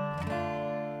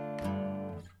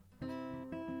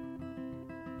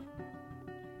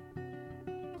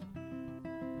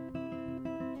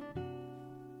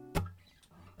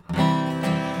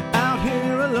 Out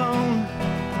here alone,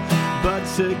 but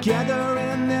together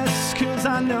in this, 'cause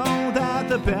I know that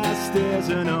the best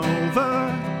isn't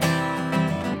over.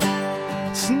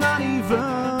 It's not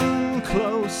even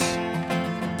close.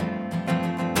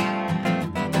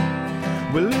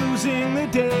 We're losing the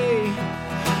day,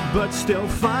 but still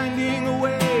finding a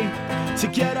way to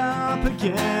get up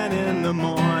again in the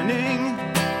morning.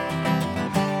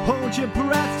 Hold your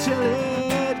breath till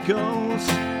it goes.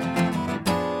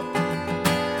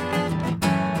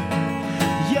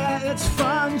 Yeah, it's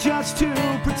fun just to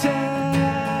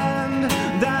pretend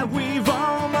that we've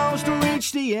almost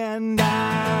reached the end.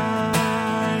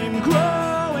 I'm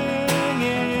growing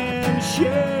in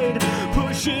shade,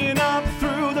 pushing up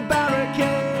through the barricade,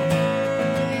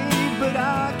 but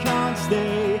I can't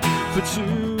stay for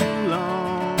too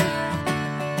long.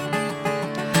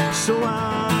 So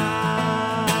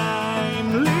I'm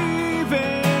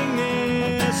leaving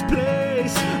this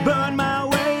place, burn my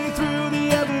way through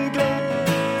the Everglades,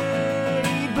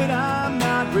 but I'm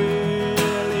not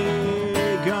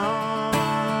really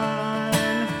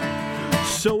gone.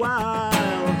 So I'll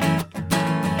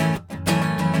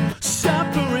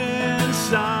suffer in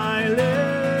silence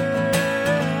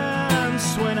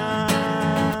when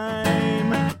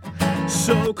I'm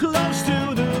so close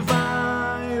to the violence.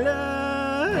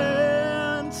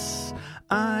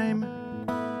 I'm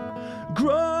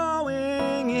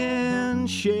growing in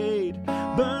shade,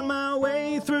 burn my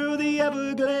way through the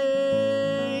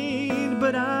Everglades,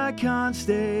 but I can't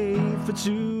stay for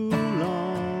too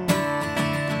long.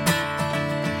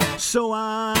 So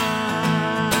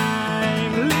I'm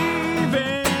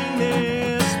leaving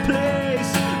this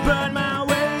place, burn my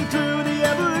way through the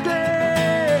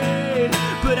Everglades,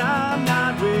 but I'm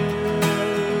not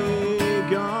really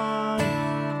gone.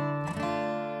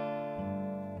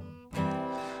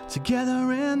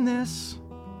 Together in this,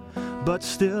 but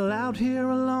still out here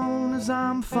alone as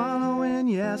I'm following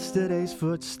yesterday's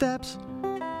footsteps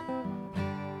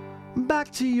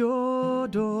back to your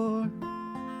door.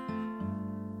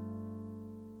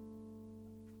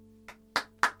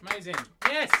 Amazing.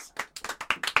 Yes.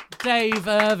 Dave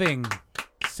Irving,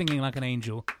 singing like an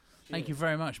angel. Thank you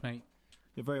very much, mate.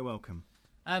 You're very welcome.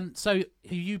 So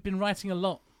you've been writing a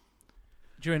lot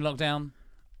during lockdown.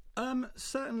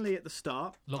 Certainly at the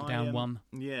start. Lockdown 1.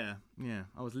 Yeah.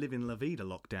 I was living La Vida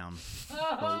lockdown for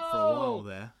a while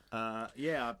there. I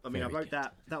mean, I wrote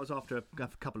that. That was after a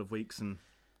couple of weeks, and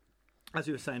as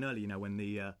you were saying earlier, you know, when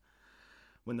the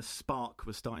spark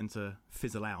was starting to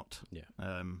fizzle out. Yeah.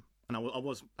 And I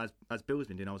was, as Bill's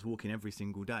been doing, I was walking every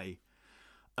single day,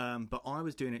 but I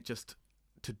was doing it just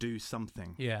to do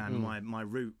something. Yeah. And my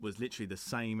route was literally the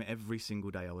same every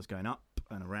single day. I was going up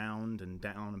and around and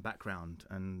down and back round,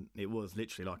 and it was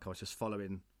literally like I was just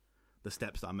following the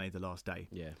steps that I made the last day.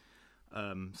 Yeah.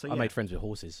 I made friends with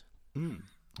horses. Oh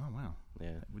wow.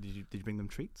 Yeah. Did you bring them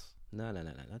treats? No.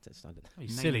 That's not it. You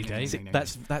silly Dave.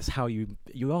 That's how you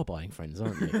are buying friends,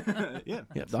 aren't you? Yeah.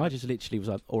 I just literally was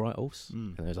like, "All right, horse,"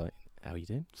 and I was like, "How are you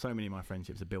doing?" So many of my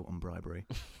friendships are built on bribery.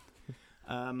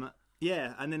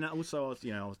 Yeah, and then also I was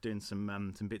doing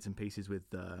some bits and pieces with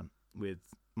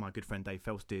my good friend Dave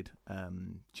Felsted,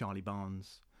 Charlie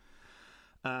Barnes.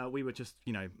 We were just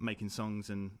making songs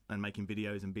and making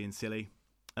videos and being silly.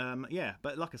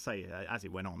 But like I say, as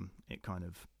it went on, it kind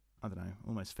of, I don't know,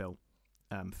 almost felt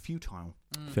futile.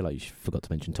 I feel like you forgot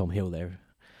to mention Tom Hill there.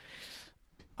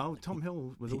 Oh, Tom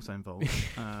Hill was also involved.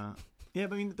 Yeah,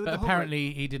 but I mean, But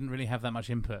apparently he didn't really have that much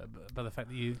input by the fact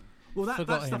that you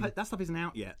forgot him. that stuff isn't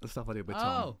out yet. The stuff I did with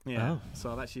Tom. Oh. Yeah. Oh.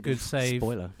 So I've actually Good save.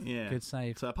 Spoiler. Yeah. Good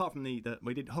save. So apart from the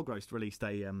we did Hog Roast released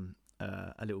a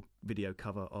little video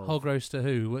cover of Hog Roast to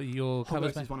who? What, your Hog covers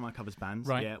Roast band? is one of my covers bands.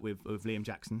 Right. Yeah, with Liam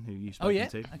Jackson, who you've Oh, spoken yeah?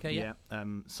 to. Okay, yeah.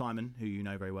 Simon, who you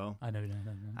know very well, I know.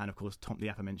 and of course the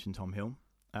aforementioned Tom Hill.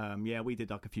 We did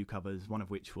like a few covers. One of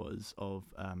which was of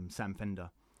Sam Fender,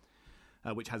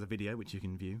 which has a video which you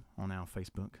can view on our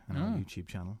Facebook and our YouTube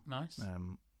channel. Nice.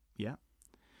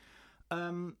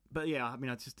 But yeah, I mean,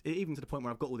 I just even to the point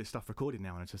where I've got all this stuff recorded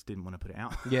now, and I just didn't want to put it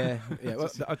out. Yeah. Well,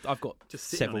 I've got Just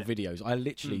sitting several on it. videos. I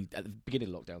literally at the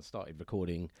beginning of lockdown started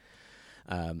recording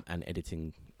and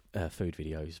editing food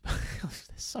videos. They're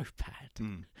so bad,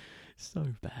 so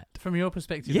bad. From your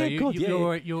perspective, Yeah, though,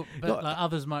 God, but like,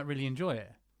 others might really enjoy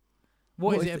it.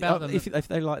 What is it about them? If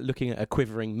they like looking at a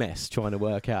quivering mess, trying to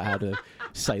work out how to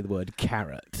say the word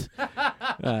carrot.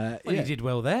 Well, you did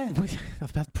well there.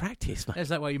 I've had practice, mate. Is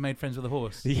that why you made friends with a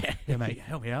horse? Yeah. Yeah, mate,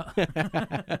 help me out.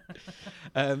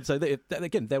 So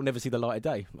again, they'll never see the light of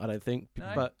day, I don't think.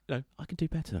 No. But I can do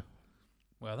better.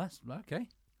 Well, that's okay.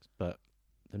 But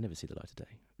they'll never see the light of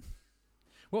day.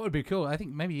 What would be cool? I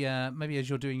think maybe as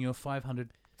you're doing your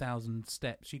 500,000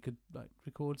 steps, you could like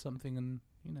record something and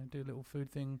do a little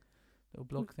food thing, little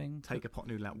blog thing. Take a pot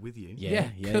noodle out with you.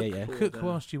 Cook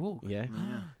whilst you walk. Yeah.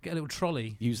 Get a little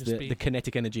trolley. Use the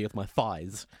kinetic energy of my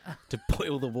thighs to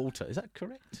boil the water. Is that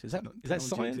correct? Is that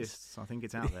science? Exists. I think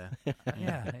it's out there.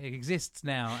 Yeah, it exists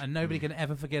now, and nobody can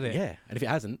ever forget it. Yeah, and if it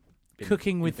hasn't, been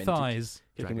cooking with invented. thighs.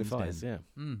 Cooking with Dragon's thighs.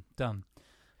 Yeah. Done.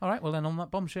 All right. Well, then on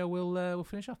that bombshell, we'll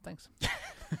finish off. Thanks.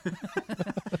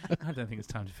 I don't think it's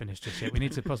time to finish just yet. We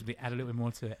need to possibly add a little bit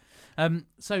more to it.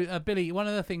 So, Billy, one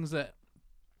of the things that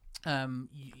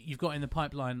you've got in the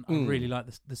pipeline, I really like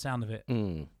the sound of it.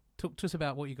 Talk to us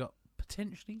about what you got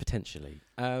potentially.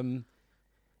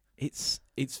 It's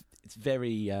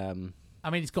very. I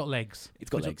mean, it's got legs. It's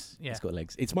got legs. Yeah. It's got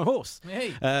legs. It's my horse.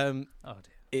 Hey. Oh dear.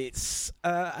 It's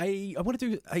I want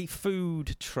to do a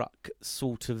food truck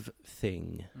sort of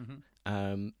thing.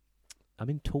 Mm-hmm. I'm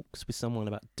in talks with someone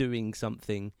about doing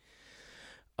something.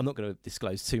 I'm not going to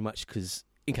disclose too much because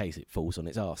in case it falls on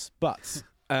its arse. But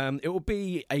it will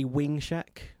be a wing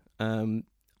shack.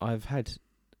 I've had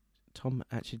Tom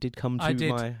actually did come to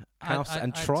my house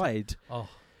and tried. I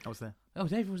was there. Oh,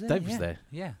 David was there. Dave was there.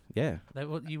 Yeah. Yeah.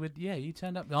 You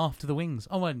turned up after the wings.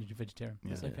 Oh, well, you're vegetarian. Yeah.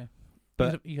 That's okay.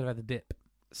 But you could have had the dip.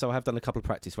 So I have done a couple of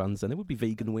practice runs, and there would be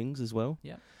vegan wings as well.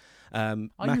 Yeah. Mac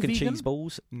you and vegan? cheese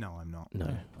balls. No, I'm not. No.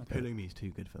 Okay. Halloumi is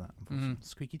too good for that, unfortunately.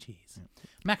 Squeaky cheese. Yeah.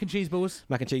 Mac and cheese balls.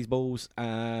 Mac and cheese balls.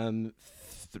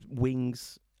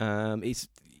 Wings.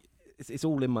 It's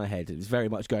all in my head. It's very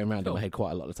much going around in my head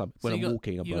quite a lot of the time when I'm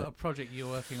walking. You got a project you're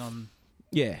working on.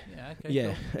 Yeah. Yeah. Okay.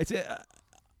 Yeah. Cool.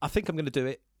 I think I'm going to do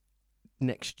it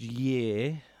next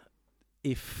year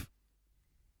if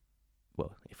we're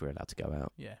allowed to go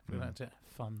out. Yeah. We're allowed to have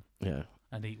fun. Yeah.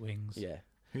 And eat wings. Yeah.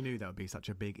 Who knew that would be such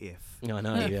a big if? I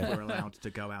know. Yeah. We're allowed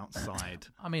to go outside.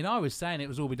 I mean, I was saying it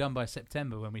was all be done by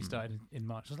September when we started in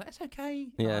March. I was like, it's okay.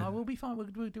 Yeah. We'll be fine.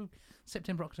 We'll do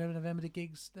September, October, November. The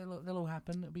gigs, they'll all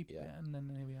happen. It'll be, and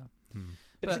then here we are.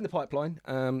 But it's in the pipeline.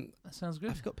 That sounds good.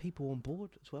 I've got people on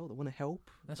board as well that want to help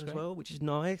That's as great. well, which is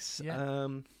nice. Yeah.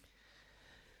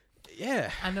 Yeah.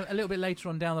 And a little bit later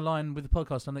on down the line with the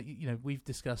podcast, and we've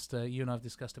discussed, you and I have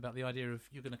discussed about the idea of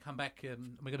you're going to come back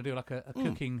and we're going to do like a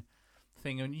cooking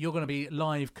thing, and you're going to be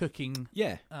live cooking.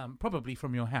 Yeah. Probably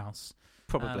from your house.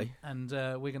 Probably. And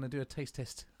we're going to do a taste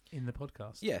test in the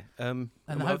podcast. Yeah. And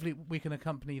hopefully we can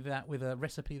accompany that with a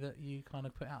recipe that you kind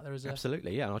of put out there as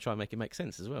absolutely. Yeah. And I'll try and make it make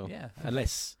sense as well. Yeah.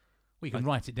 Unless we can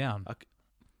write it down,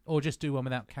 or just do one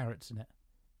without carrots in it.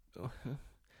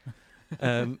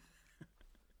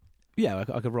 Yeah,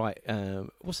 I could write.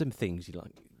 What's some things you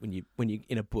like when you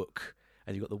in a book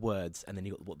and you got the words and then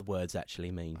you got what the words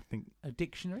actually mean? I think a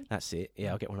dictionary. That's it.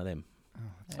 Yeah, I'll get one of them. Oh,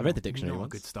 I read the dictionary not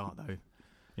once. a good start though.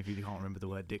 If you can't remember the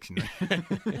word dictionary.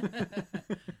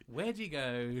 Where do you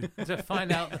go to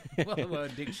find out what the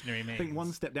word dictionary means? I think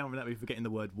one step down from that we're forgetting the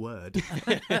word word.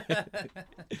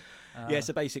 Yeah,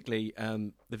 so basically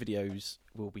the videos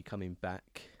will be coming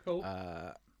back. Cool.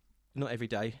 Not every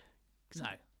day. No.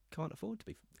 Can't afford to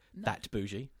be that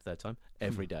bougie, third time,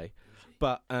 every day.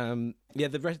 But yeah,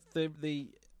 the rest, the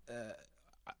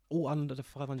all under the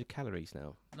 500 calories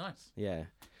now. Nice. Yeah.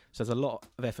 So there's a lot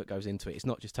of effort goes into it. It's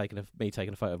not just me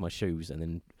taking a photo of my shoes and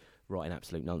then writing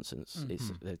absolute nonsense.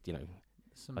 It's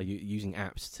using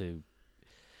apps to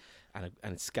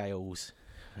and scales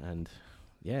and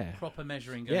proper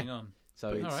measuring going on. So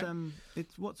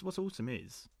it's what's awesome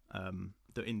is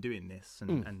that in doing this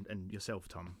and yourself,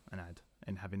 Tom and Ad,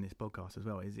 and having this podcast as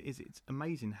well, is it's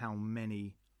amazing how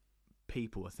many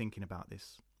people are thinking about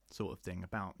this sort of thing,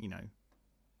 about, you know,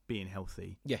 being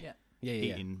healthy,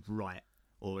 eating right,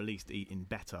 or at least eating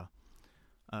better.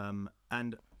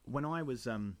 And when I was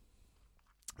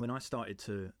when I started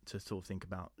to sort of think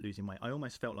about losing weight, I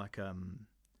almost felt like I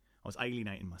was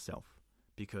alienating myself,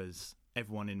 because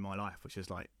everyone in my life was just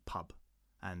like pub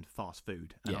and fast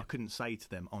food, and I couldn't say to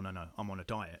them, "Oh no, I'm on a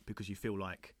diet," because you feel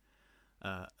like,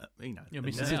 you know, you're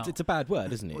missing out. It's a bad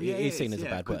word, isn't it? Well, yeah, it's seen as a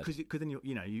bad word. Because then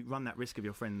you run that risk of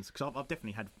your friends. Because I've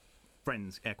definitely had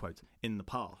friends, air quotes, in the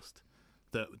past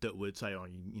that would say, "Oh,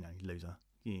 you know, loser,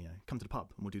 you know, come to the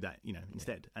pub and we'll do that, you know,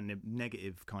 instead." And the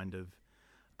negative kind of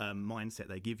mindset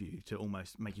they give you to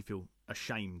almost make you feel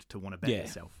ashamed to want to better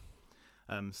yourself.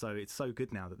 So it's so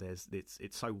good now that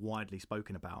it's so widely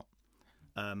spoken about,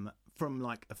 from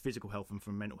like a physical health and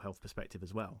from a mental health perspective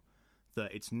as well,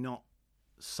 that it's not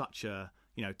such a,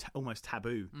 you know, almost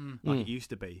taboo like it used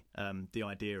to be. The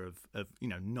idea of you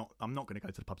know, I'm not going to go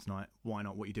to the pub tonight. Why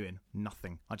not? What are you doing?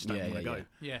 Nothing. I just don't want to go.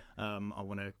 Yeah. I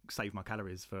want to save my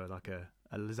calories for like a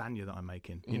lasagna that I'm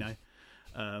making. You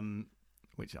know.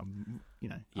 Which I'm, you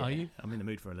know, Are you? I'm in the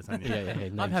mood for a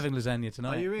lasagna. Nice. I'm having lasagna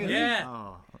tonight. Are you really? Yeah.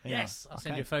 Oh, Yes. I'll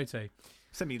send you a photo.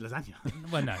 Send me lasagna.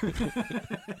 Well, no.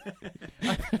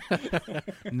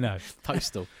 No.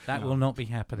 Postal. That will not be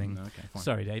happening. No, okay, fine.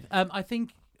 Sorry, Dave. I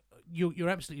think you're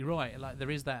absolutely right. Like, there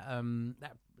is that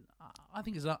that I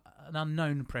think is an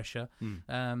unknown pressure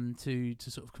to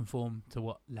sort of conform to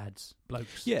what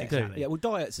blokes do. Yeah. Well,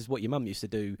 diets is what your mum used to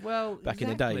do. Well, back in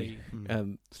the day,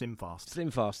 slim fast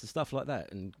and stuff like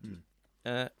that,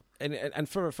 and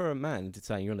for a man to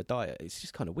say you're on a diet, it's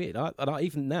just kind of weird. I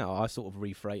even now I sort of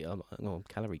rephrase. I'm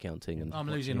calorie counting, and I'm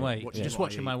losing weight. Just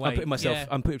watching my weight. I'm putting myself.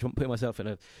 I'm putting myself in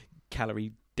a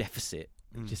calorie deficit.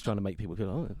 Just trying to make people feel,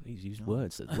 oh, he's used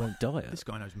words that weren't diet. This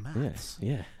guy knows maths.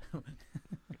 Yeah.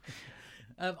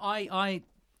 I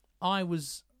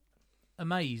was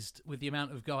amazed with the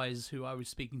amount of guys who I was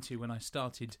speaking to when I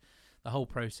started the whole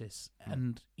process.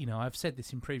 And, you know, I've said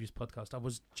this in previous podcasts. I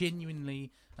was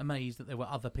genuinely amazed that there were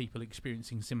other people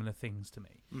experiencing similar things to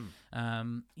me.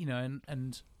 You know,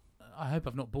 and I hope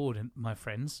I've not bored my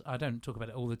friends. I don't talk about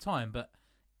it all the time, but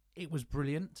it was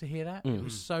brilliant to hear that. It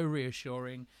was so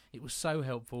reassuring. It was so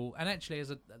helpful. And actually,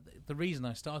 the reason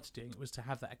I started doing it was to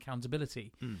have that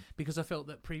accountability, because I felt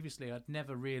that previously I'd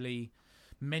never really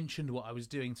mentioned what I was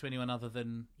doing to anyone other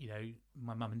than, you know,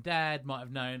 my mum and dad might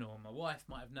have known, or my wife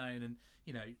might have known. And,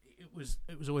 you know, it was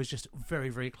always just a very,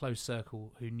 very close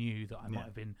circle who knew that I might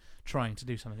have been trying to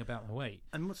do something about my weight.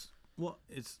 And what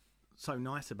is so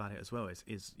nice about it as well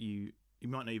is you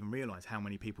might not even realise how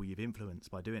many people you've influenced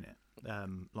by doing it.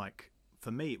 Like,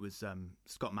 for me, it was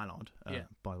Scott Mallard.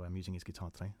 By the way, I'm using his guitar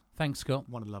today. Thanks, Scott.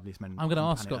 One of the loveliest men. I'm going to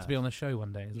ask Scott to be on the show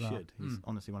one day as well. You should. He's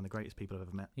honestly one of the greatest people I've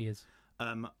ever met. He is.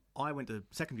 I went to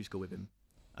secondary school with him,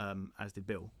 as did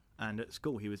Bill. And at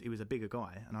school, he was a bigger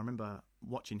guy. And I remember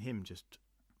watching him just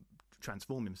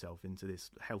transform himself into this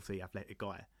healthy, athletic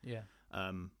guy. Yeah.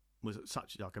 Was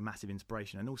such like a massive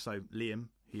inspiration. And also Liam,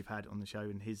 who you've had on the show,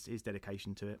 and his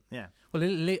dedication to it. Yeah. Well,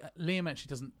 Liam actually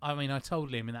doesn't. I mean, I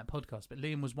told Liam in that podcast, but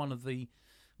Liam was one of the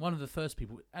first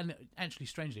people. And actually,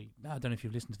 strangely, I don't know if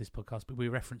you've listened to this podcast, but we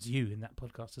reference you in that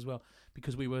podcast as well,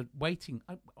 because we were waiting.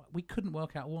 We couldn't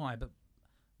work out why, but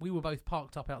we were both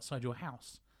parked up outside your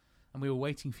house, and we were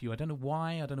waiting for you. I don't know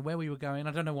why. I don't know where we were going.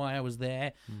 I don't know why I was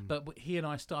there. But he and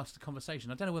I started a conversation.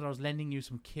 I don't know whether I was lending you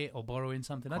some kit or borrowing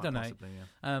something. I don't know. Possibly,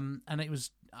 yeah. And it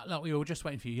was like we were just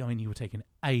waiting for you. I mean, you were taking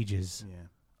ages. Yeah.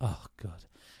 Oh God.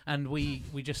 And we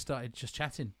just started just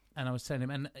chatting, and I was telling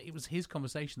him, and it was his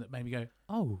conversation that made me go,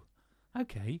 oh,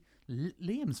 okay,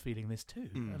 Liam's feeling this too.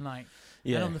 And like,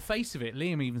 and on the face of it,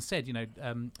 Liam even said, you know,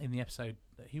 in the episode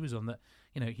that he was on, that,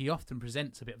 you know, he often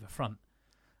presents a bit of a front.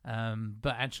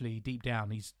 But actually, deep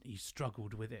down, he's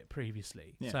struggled with it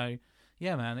previously. Yeah. So,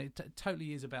 yeah, man, it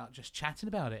totally is about just chatting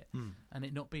about it and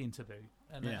it not being taboo.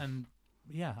 And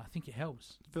yeah, I think it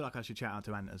helps. I feel like I should shout out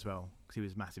to Ant as well, because he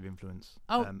was a massive influence.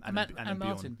 Oh, and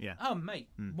Martin. Yeah. Oh, mate,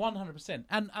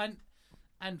 100%.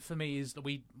 And for me is that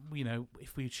we you know,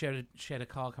 if we shared a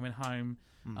car coming home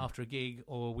after a gig,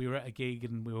 or we were at a gig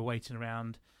and we were waiting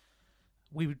around,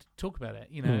 we would talk about it,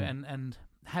 you know, and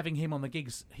having him on the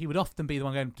gigs, he would often be the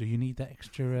one going, "Do you need that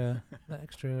extra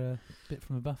bit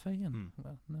from a buffet?" And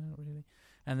well, no, not really.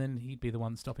 And then he'd be the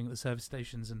one stopping at the service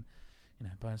stations and, you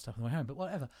know, buying stuff on the way home. But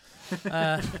whatever,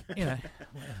 you know,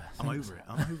 whatever. I'm over it.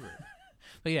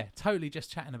 But yeah, totally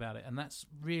just chatting about it, and that's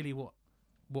really what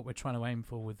we're trying to aim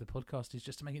for with the podcast, is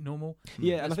just to make it normal.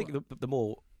 Yeah, and I think the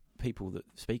more people that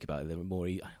speak about it,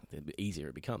 the easier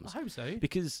it becomes. I hope so.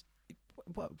 Because,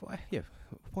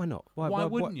 why not? Why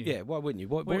wouldn't you? Yeah, why wouldn't you?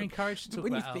 We're encouraged to talk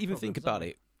when about you even think about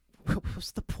it,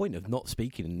 what's the point of not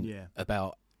speaking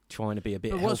about trying to be a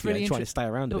bit healthier and trying to stay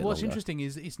around a bit But what's longer? interesting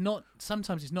is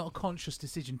sometimes it's not a conscious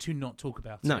decision to not talk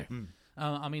about No. it.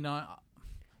 I mean,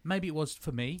 maybe it was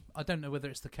for me. I don't know whether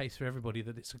it's the case for everybody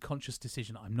that it's a conscious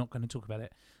decision. I'm not going to talk about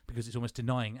it because it's almost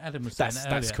denying. Adam was saying that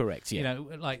earlier. That's correct. Yeah. You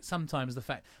know, like sometimes the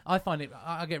fact I find it,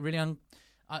 I get really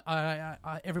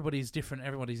everybody's different.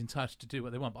 Everybody's entitled to do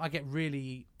what they want. But I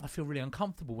feel really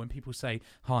uncomfortable when people say,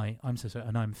 "Hi, I'm so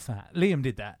and I'm fat." Liam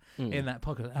did that in that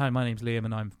podcast. "Hi, my name's Liam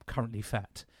and I'm currently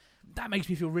fat." That makes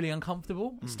me feel really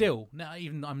uncomfortable. Still, now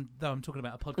though I'm talking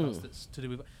about a podcast that's to do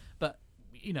with, but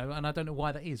you know, and I don't know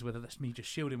why that is. Whether that's me just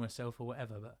shielding myself or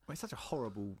whatever. But it's such a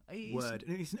horrible word.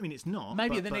 It's not.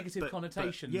 Maybe the negative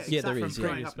connotations. Yeah, there is.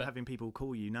 Growing up and having people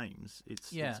call you names,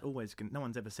 it's always. No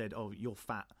one's ever said, "Oh, you're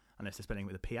fat," unless they're spelling it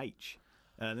with a PH.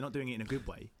 They're not doing it in a good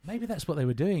way. Maybe that's what they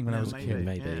were doing when I was a kid.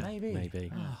 Maybe.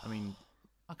 I mean,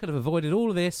 I could have avoided all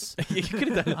of this. You could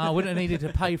have done. I wouldn't have needed to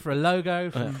pay for a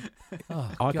logo.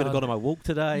 I could have gone on my walk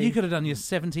today. You could have done your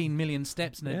 17 million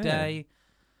steps in a day.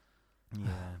 Yeah.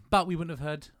 But we wouldn't have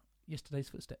heard yesterday's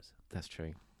footsteps. That's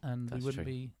true. And we wouldn't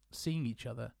be seeing each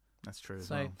other. That's true as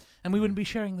well. And we wouldn't be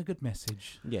sharing the good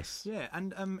message. Yes. Yeah,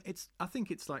 and I think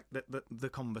it's like the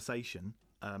conversation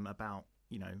about,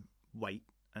 you know, weight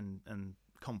and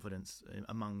confidence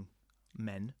among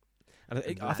men. And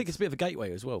I think it's a bit of a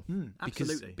gateway as well.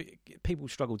 Absolutely. Because people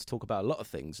struggle to talk about a lot of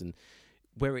things, and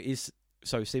where it is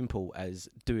so simple as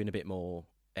doing a bit more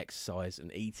exercise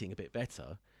and eating a bit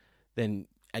better, then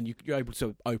you're able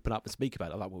to open up and speak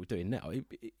about it like what we're doing now.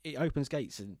 It opens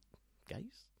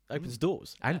opens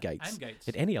doors and gates.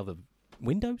 At any other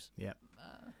windows? Yeah.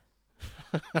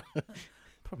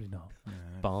 Probably not.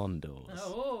 Barn doors.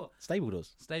 Stable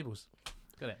doors. Stables.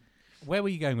 Got it. Where were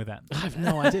you going with that? I have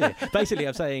no idea. Basically,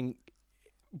 I'm saying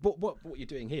what you're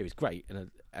doing here is great,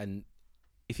 and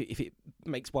if it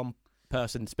makes one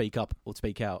person speak up or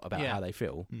speak out about how they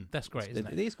feel, that's great, isn't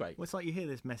it? It is great. Well, it's like you hear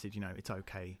this message, you know, it's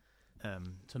okay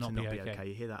to not be okay.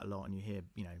 You hear that a lot, and you hear,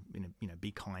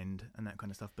 be kind and that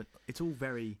kind of stuff. But it's all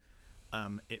very.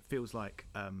 It feels like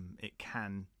it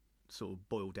can sort of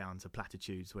boil down to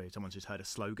platitudes where someone's just heard a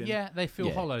slogan. Yeah, they feel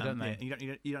hollow, don't they? You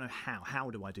don't know how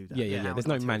do I do that? Yeah. There's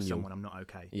no manual. Someone I'm not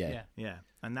okay. Yeah.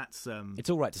 And that's it's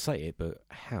all right to say it, but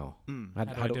how? How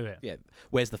do I do it? Yeah.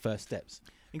 Where's the first steps?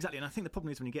 Exactly, and I think the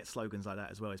problem is when you get slogans like that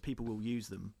as well, is people will use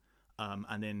them,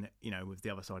 and then with the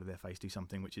other side of their face do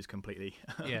something which is completely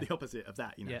the opposite of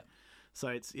that. Yeah. So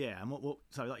it's and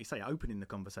so like you say, opening the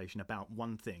conversation about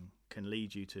one thing can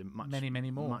lead you to many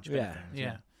more, much better things.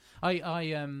 Yeah.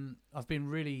 I've been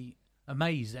really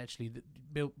amazed actually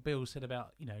that Bill said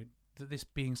about that this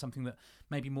being something that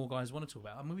maybe more guys want to talk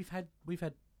about. I mean, we've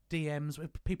had DMs,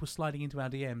 people sliding into our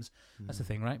DMs. That's the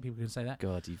thing, right? People can say that.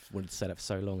 God, you've wanted to say that for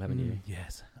so long, haven't you?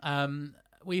 Yes.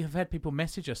 We have had people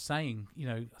message us saying,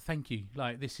 thank you.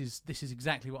 Like this is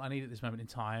exactly what I need at this moment in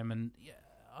time, and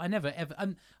I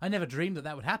never dreamed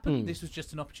that would happen. This was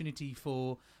just an opportunity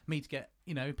for me to get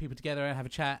people together and have a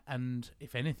chat, and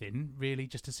if anything, really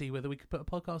just to see whether we could put a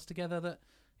podcast together that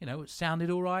it sounded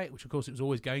all right, which of course it was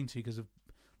always going to because of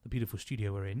the beautiful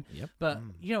studio we're in. Yep. But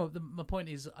my point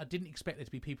is, I didn't expect there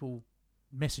to be people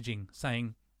messaging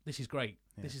saying this is great,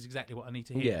 this is exactly what I need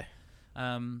to hear. Yeah.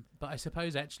 But I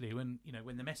suppose actually when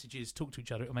the messages talk to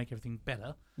each other, it'll make everything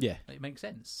better. Yeah, it makes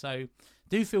sense. So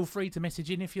do feel free to message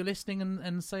in if you're listening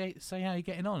and say how you're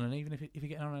getting on, and even if you're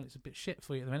getting on and it's a bit shit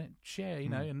for you at the minute, share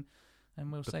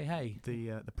and we'll say hey.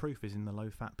 The proof is in the low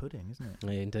fat pudding, isn't it?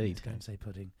 Yeah, indeed. Don't say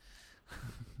pudding.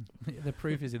 The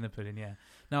proof is in the pudding. Yeah.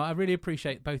 No, I really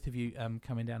appreciate both of you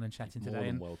coming down and chatting today. More than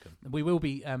and welcome. We will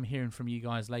be hearing from you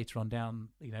guys later on down.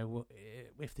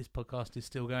 If this podcast is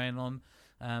still going on,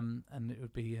 and it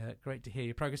would be great to hear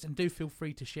your progress. And do feel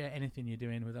free to share anything you're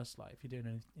doing with us, like if you're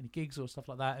doing any gigs or stuff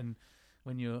like that. And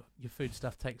when your food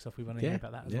stuff takes off, we want to hear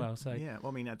about that as well. So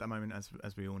well, I mean, at the moment,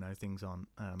 as we all know, things aren't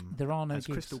there are no as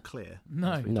gigs. crystal clear.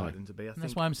 No, as we'd like them to be. I think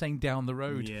that's why I'm saying down the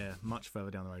road. Yeah, much further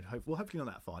down the road. Hopefully not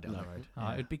that far down the road.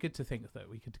 It would be good to think that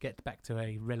we could get back to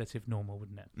a relative normal,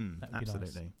 wouldn't it? That would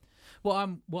absolutely. Be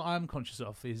nice. What I'm conscious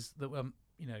of is that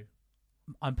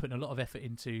I'm putting a lot of effort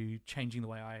into changing the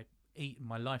way I eat and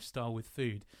my lifestyle with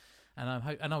food. And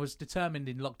I was determined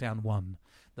in lockdown 1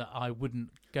 that I wouldn't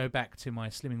go back to my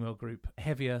Slimming World group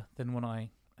heavier than when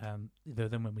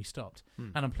we stopped.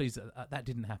 And I'm pleased that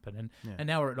didn't happen. And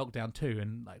now we're at lockdown 2,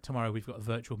 and like tomorrow we've got a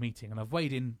virtual meeting. And I've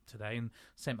weighed in today and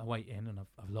sent my weight in, and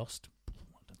I've lost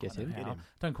Get him.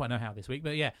 Don't quite know how this week,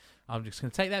 but yeah, I'm just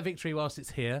going to take that victory whilst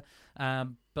it's here.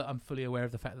 But I'm fully aware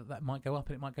of the fact that might go up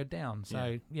and it might go down.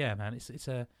 So yeah, man,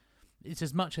 it's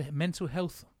as much a mental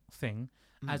health thing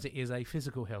as it is a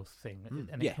physical health thing,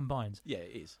 and it combines. Yeah,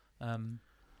 it is.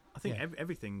 I think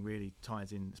everything really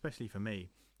ties in, especially for me.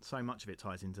 So much of it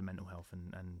ties into mental health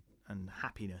and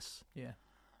happiness. Yeah.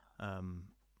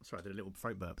 Sorry, I did a little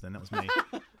throat burp then. That was me.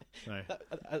 So.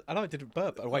 And I did a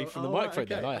burp away from the microphone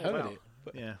then. I heard it.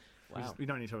 But yeah. Wow. We've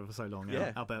known each other for so long.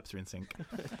 Yeah. Our burps are in sync.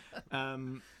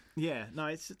 Yeah, no,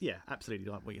 it's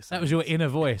absolutely like what you're saying. That was your inner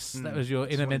voice. That was your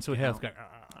inner mental health.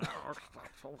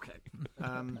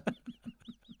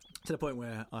 To the point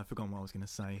where I've forgotten what I was going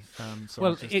to say.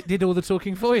 So it did all the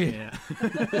talking for you.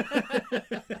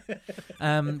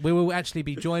 Yeah. We will actually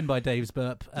be joined by Dave's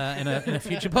burp in a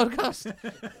future podcast.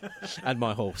 And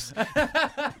my horse.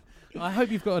 I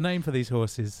hope you've got a name for these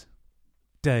horses.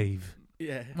 Dave.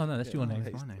 Yeah. Oh, no, that's your name.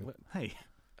 That's my name. Hey.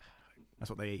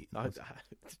 That's what they eat. I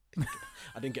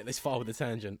didn't get this far with the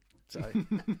tangent. So.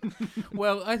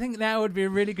 Well, I think now would be a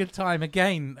really good time.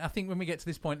 Again, I think when we get to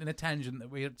this point in a tangent that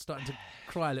we're starting to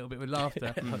cry a little bit with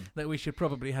laughter, that we should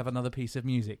probably have another piece of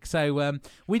music. So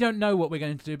we don't know what we're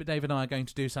going to do, but Dave and I are going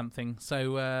to do something.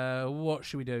 So what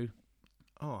should we do?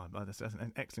 Oh, that's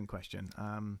an excellent question.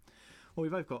 Well,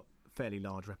 we've both got fairly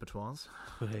large repertoires.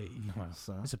 Well,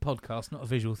 it's a podcast, not a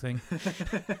visual thing.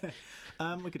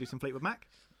 We could do some Fleetwood Mac.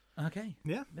 Okay.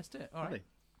 Yeah. Let's do it. All right. Ready?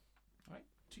 All right.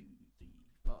 2, 3,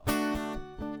 4.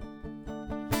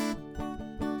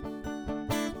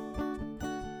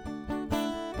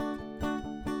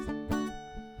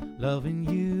 Loving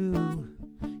you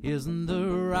isn't the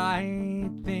right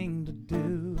thing to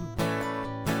do.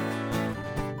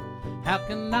 How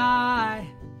can I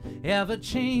ever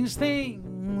change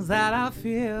things that I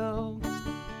feel?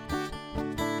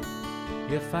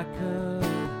 If I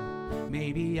could,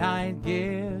 maybe I'd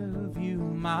give you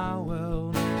my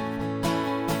world.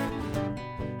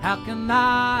 How can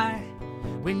I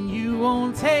when you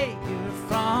won't take it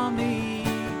from me?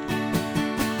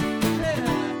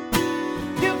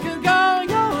 You can go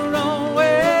your own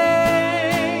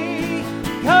way,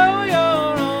 go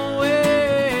your own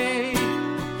way.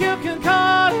 You can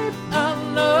call it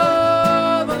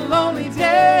another lonely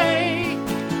day.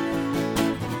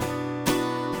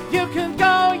 You can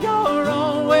go your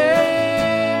own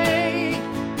way,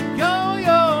 go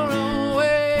your own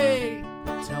way.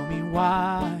 Tell me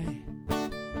why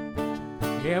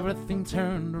everything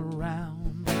turned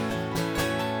around.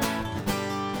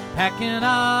 Packing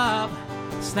up,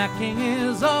 snacking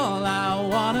is all I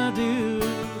wanna do.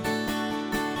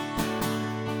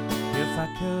 If I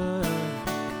could,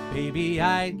 baby,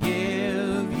 I'd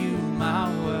give you my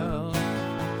world.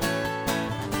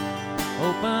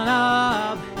 Open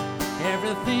up,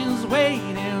 everything's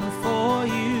waiting for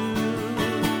you.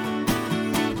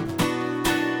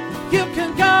 You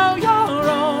can go your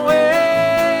own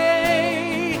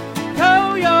way,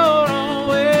 go your own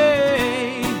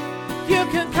way. You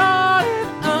can call it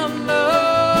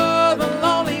another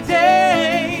lonely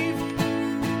day.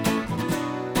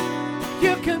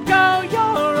 You can go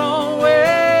your own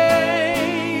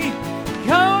way,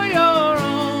 go your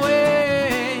own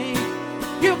way.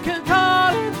 You can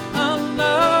call it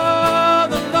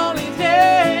another lonely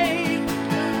day.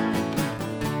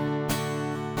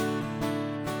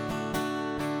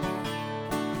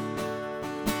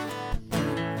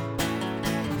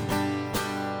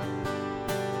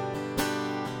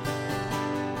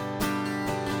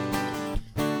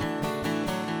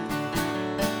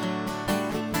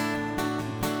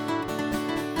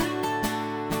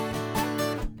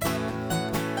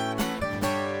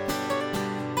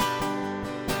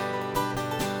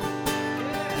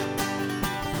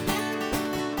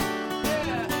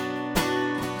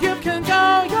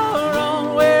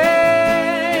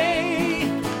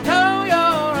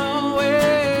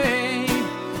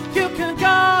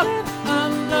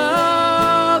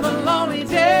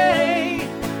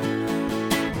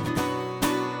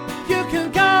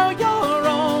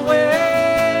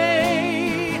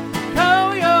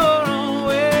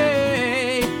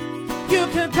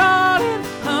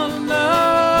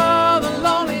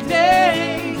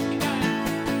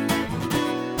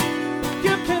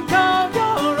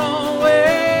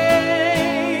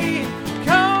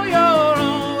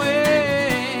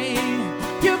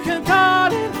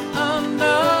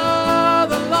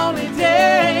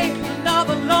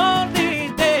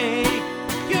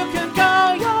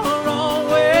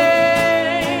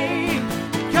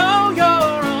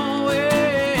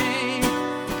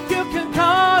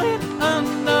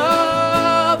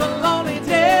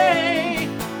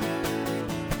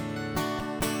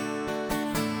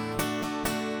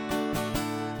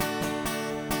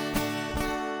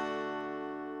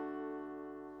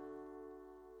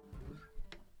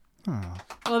 Oh,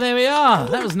 Well, there we are.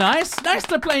 That was nice. Nice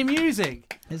to play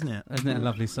music. isn't it? Isn't it a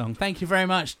lovely song? Thank you very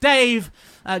much. Dave,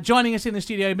 joining us in the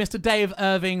studio, Mr. Dave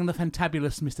Irving, the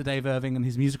fantabulous Mr. Dave Irving and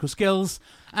his musical skills.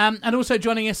 And also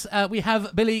joining us, we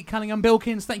have Billy Cunningham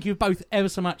Bilkins. Thank you both ever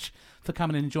so much for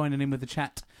coming in and joining in with the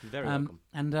chat. Very welcome.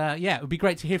 And yeah, it would be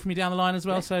great to hear from you down the line as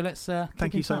well. Yeah. So let's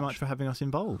Thank you so much for having us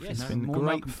involved. Yes. It's been more than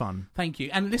great welcome. fun. Thank you.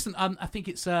 And listen, I think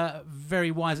it's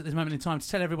very wise at this moment in time to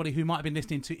tell everybody who might have been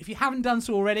listening to, if you haven't done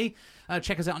so already,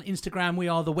 check us out on Instagram. We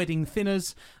are The Wedding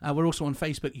Thinners. We're also on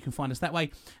Facebook. You can find us that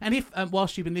way. And if,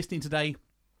 whilst you've been listening today,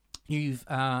 you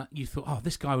thought, oh,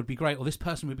 this guy would be great, or this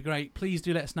person would be great, please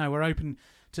do let us know. We're open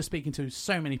to speaking to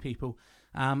so many people.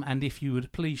 And if you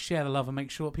would please share the love and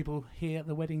make sure people hear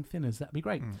The Wedding Thinners, that'd be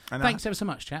great. And Thanks ever so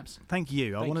much, chaps. Thank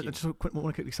you. I Thank want you. to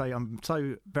quickly say I'm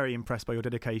so very impressed by your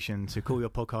dedication to call your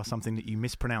podcast something that you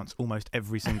mispronounce almost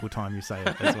every single time you say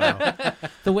it as well.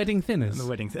 The Wedding Thinners. The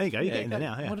wedding. There you go. You're getting there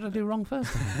now. Yeah. What did I do wrong first?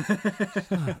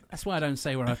 Oh, that's why I don't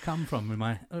say where I've come from in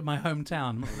my hometown.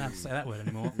 I'm not allowed to say that word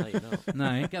anymore. No, you're not.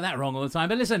 No, you get that wrong all the time.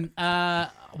 But listen,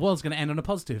 world's going to end on a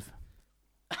positive.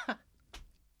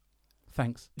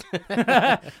 Thanks.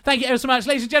 Thank you ever so much,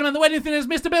 ladies and gentlemen. The Wedding Thinners,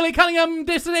 Mr. Billy Cunningham,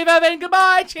 Mr. Dave Irving.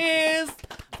 Goodbye. Cheers.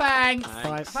 Thanks.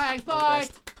 Thanks. Thanks. Bye.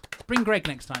 Bring Greg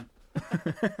next time.